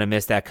 You don't want to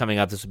miss that coming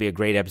up. This will be a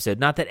great episode.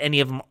 Not that any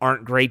of them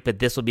aren't great, but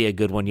this will be a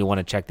good one. You'll want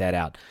to check that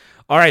out.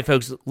 All right,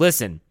 folks,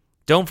 listen.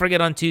 Don't forget,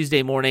 on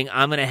Tuesday morning,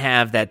 I'm going to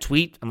have that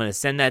tweet. I'm going to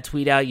send that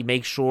tweet out. You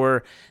make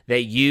sure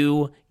that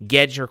you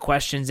get your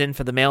questions in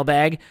for the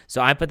mailbag.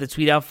 So I put the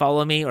tweet out.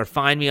 Follow me or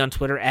find me on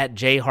Twitter at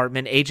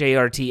jhartman,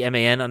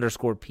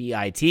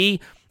 HARTMAN_PIT.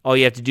 All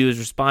you have to do is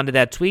respond to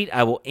that tweet.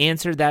 I will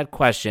answer that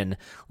question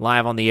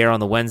live on the air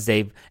on the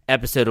Wednesday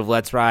episode of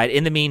Let's Ride.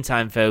 In the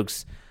meantime,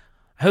 folks,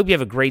 I hope you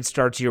have a great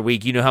start to your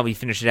week. You know how we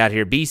finish it out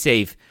here. Be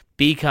safe,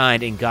 be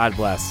kind, and God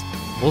bless.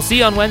 We'll see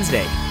you on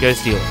Wednesday. Go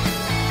Steelers.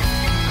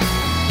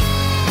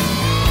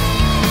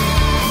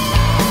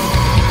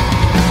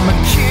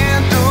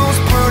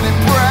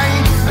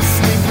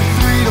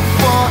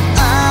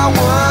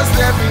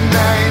 Every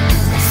night,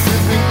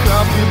 sipping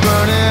coffee,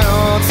 burning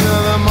all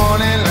till the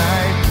morning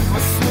light. My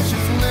switch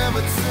is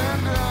never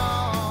turned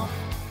off.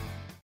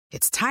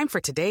 It's time for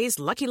today's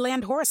Lucky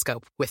Land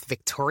horoscope with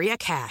Victoria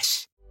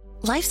Cash.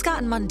 Life's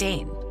gotten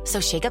mundane,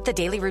 so shake up the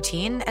daily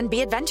routine and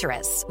be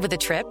adventurous with a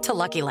trip to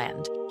Lucky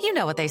Land. You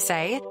know what they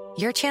say.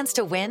 Your chance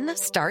to win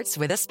starts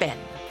with a spin.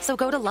 So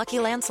go to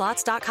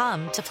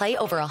LuckyLandSlots.com to play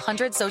over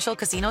 100 social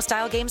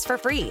casino-style games for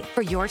free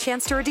for your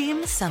chance to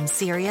redeem some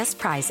serious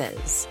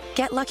prizes.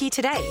 Get lucky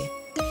today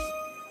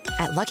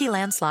at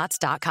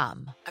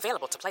LuckyLandSlots.com.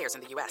 Available to players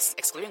in the U.S.,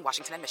 excluding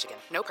Washington and Michigan.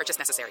 No purchase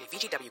necessary.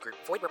 VGW Group.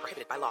 Void where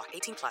prohibited by law.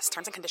 18+.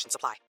 Terms and conditions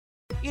apply.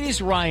 It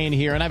is Ryan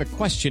here, and I have a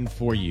question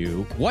for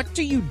you. What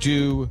do you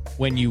do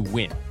when you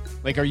win?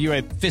 Like, are you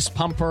a fist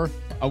pumper,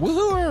 a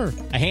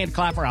woohooer, a hand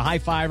clapper, a high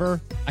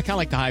fiver? I kind of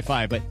like the high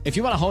five, but if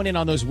you want to hone in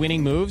on those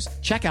winning moves,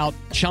 check out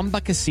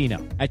Chumba Casino.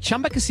 At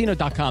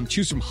ChumbaCasino.com,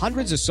 choose from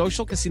hundreds of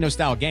social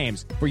casino-style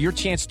games for your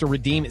chance to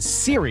redeem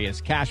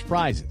serious cash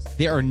prizes.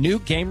 There are new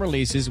game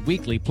releases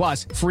weekly,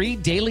 plus free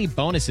daily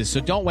bonuses. So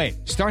don't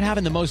wait. Start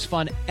having the most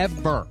fun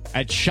ever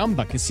at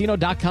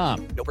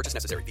ChumbaCasino.com. No purchase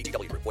necessary.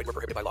 VGW Group. Void where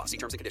prohibited by law. See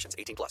terms and conditions.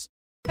 18+.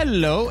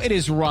 Hello, it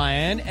is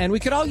Ryan, and we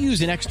could all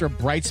use an extra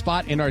bright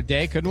spot in our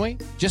day, couldn't we?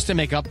 Just to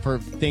make up for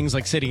things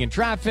like sitting in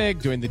traffic,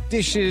 doing the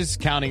dishes,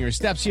 counting your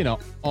steps, you know,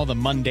 all the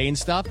mundane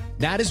stuff.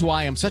 That is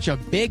why I'm such a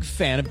big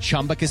fan of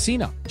Chumba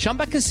Casino.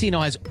 Chumba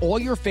Casino has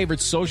all your favorite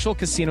social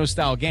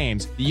casino-style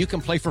games that you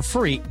can play for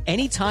free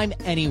anytime,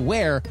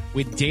 anywhere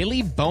with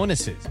daily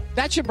bonuses.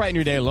 That should brighten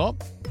your day a little.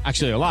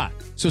 Actually, a lot.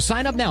 So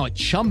sign up now at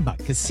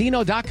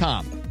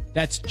ChumbaCasino.com.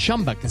 That's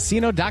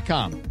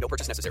ChumbaCasino.com. No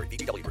purchase necessary.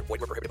 VGW Group.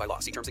 Void where prohibited by law.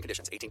 See terms and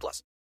conditions.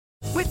 18+.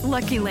 With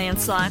Lucky Land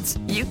Slots,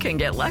 you can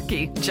get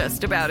lucky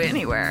just about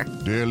anywhere.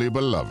 Dearly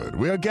beloved,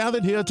 we are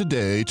gathered here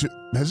today to...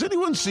 Has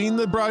anyone seen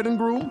the bride and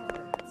groom?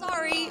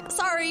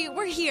 Sorry,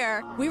 we're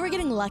here. We were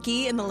getting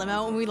lucky in the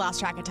limo and we lost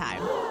track of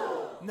time.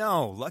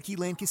 No, Lucky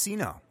Land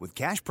Casino, with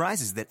cash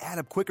prizes that add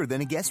up quicker than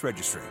a guest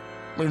registry.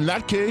 In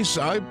that case,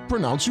 I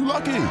pronounce you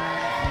lucky.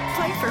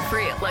 Play for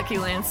free at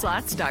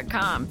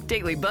LuckyLandSlots.com.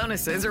 Daily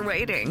bonuses are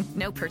waiting.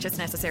 No purchase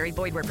necessary.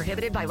 Void where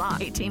prohibited by law.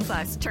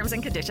 18+. Terms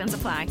and conditions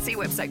apply. See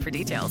website for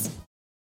details.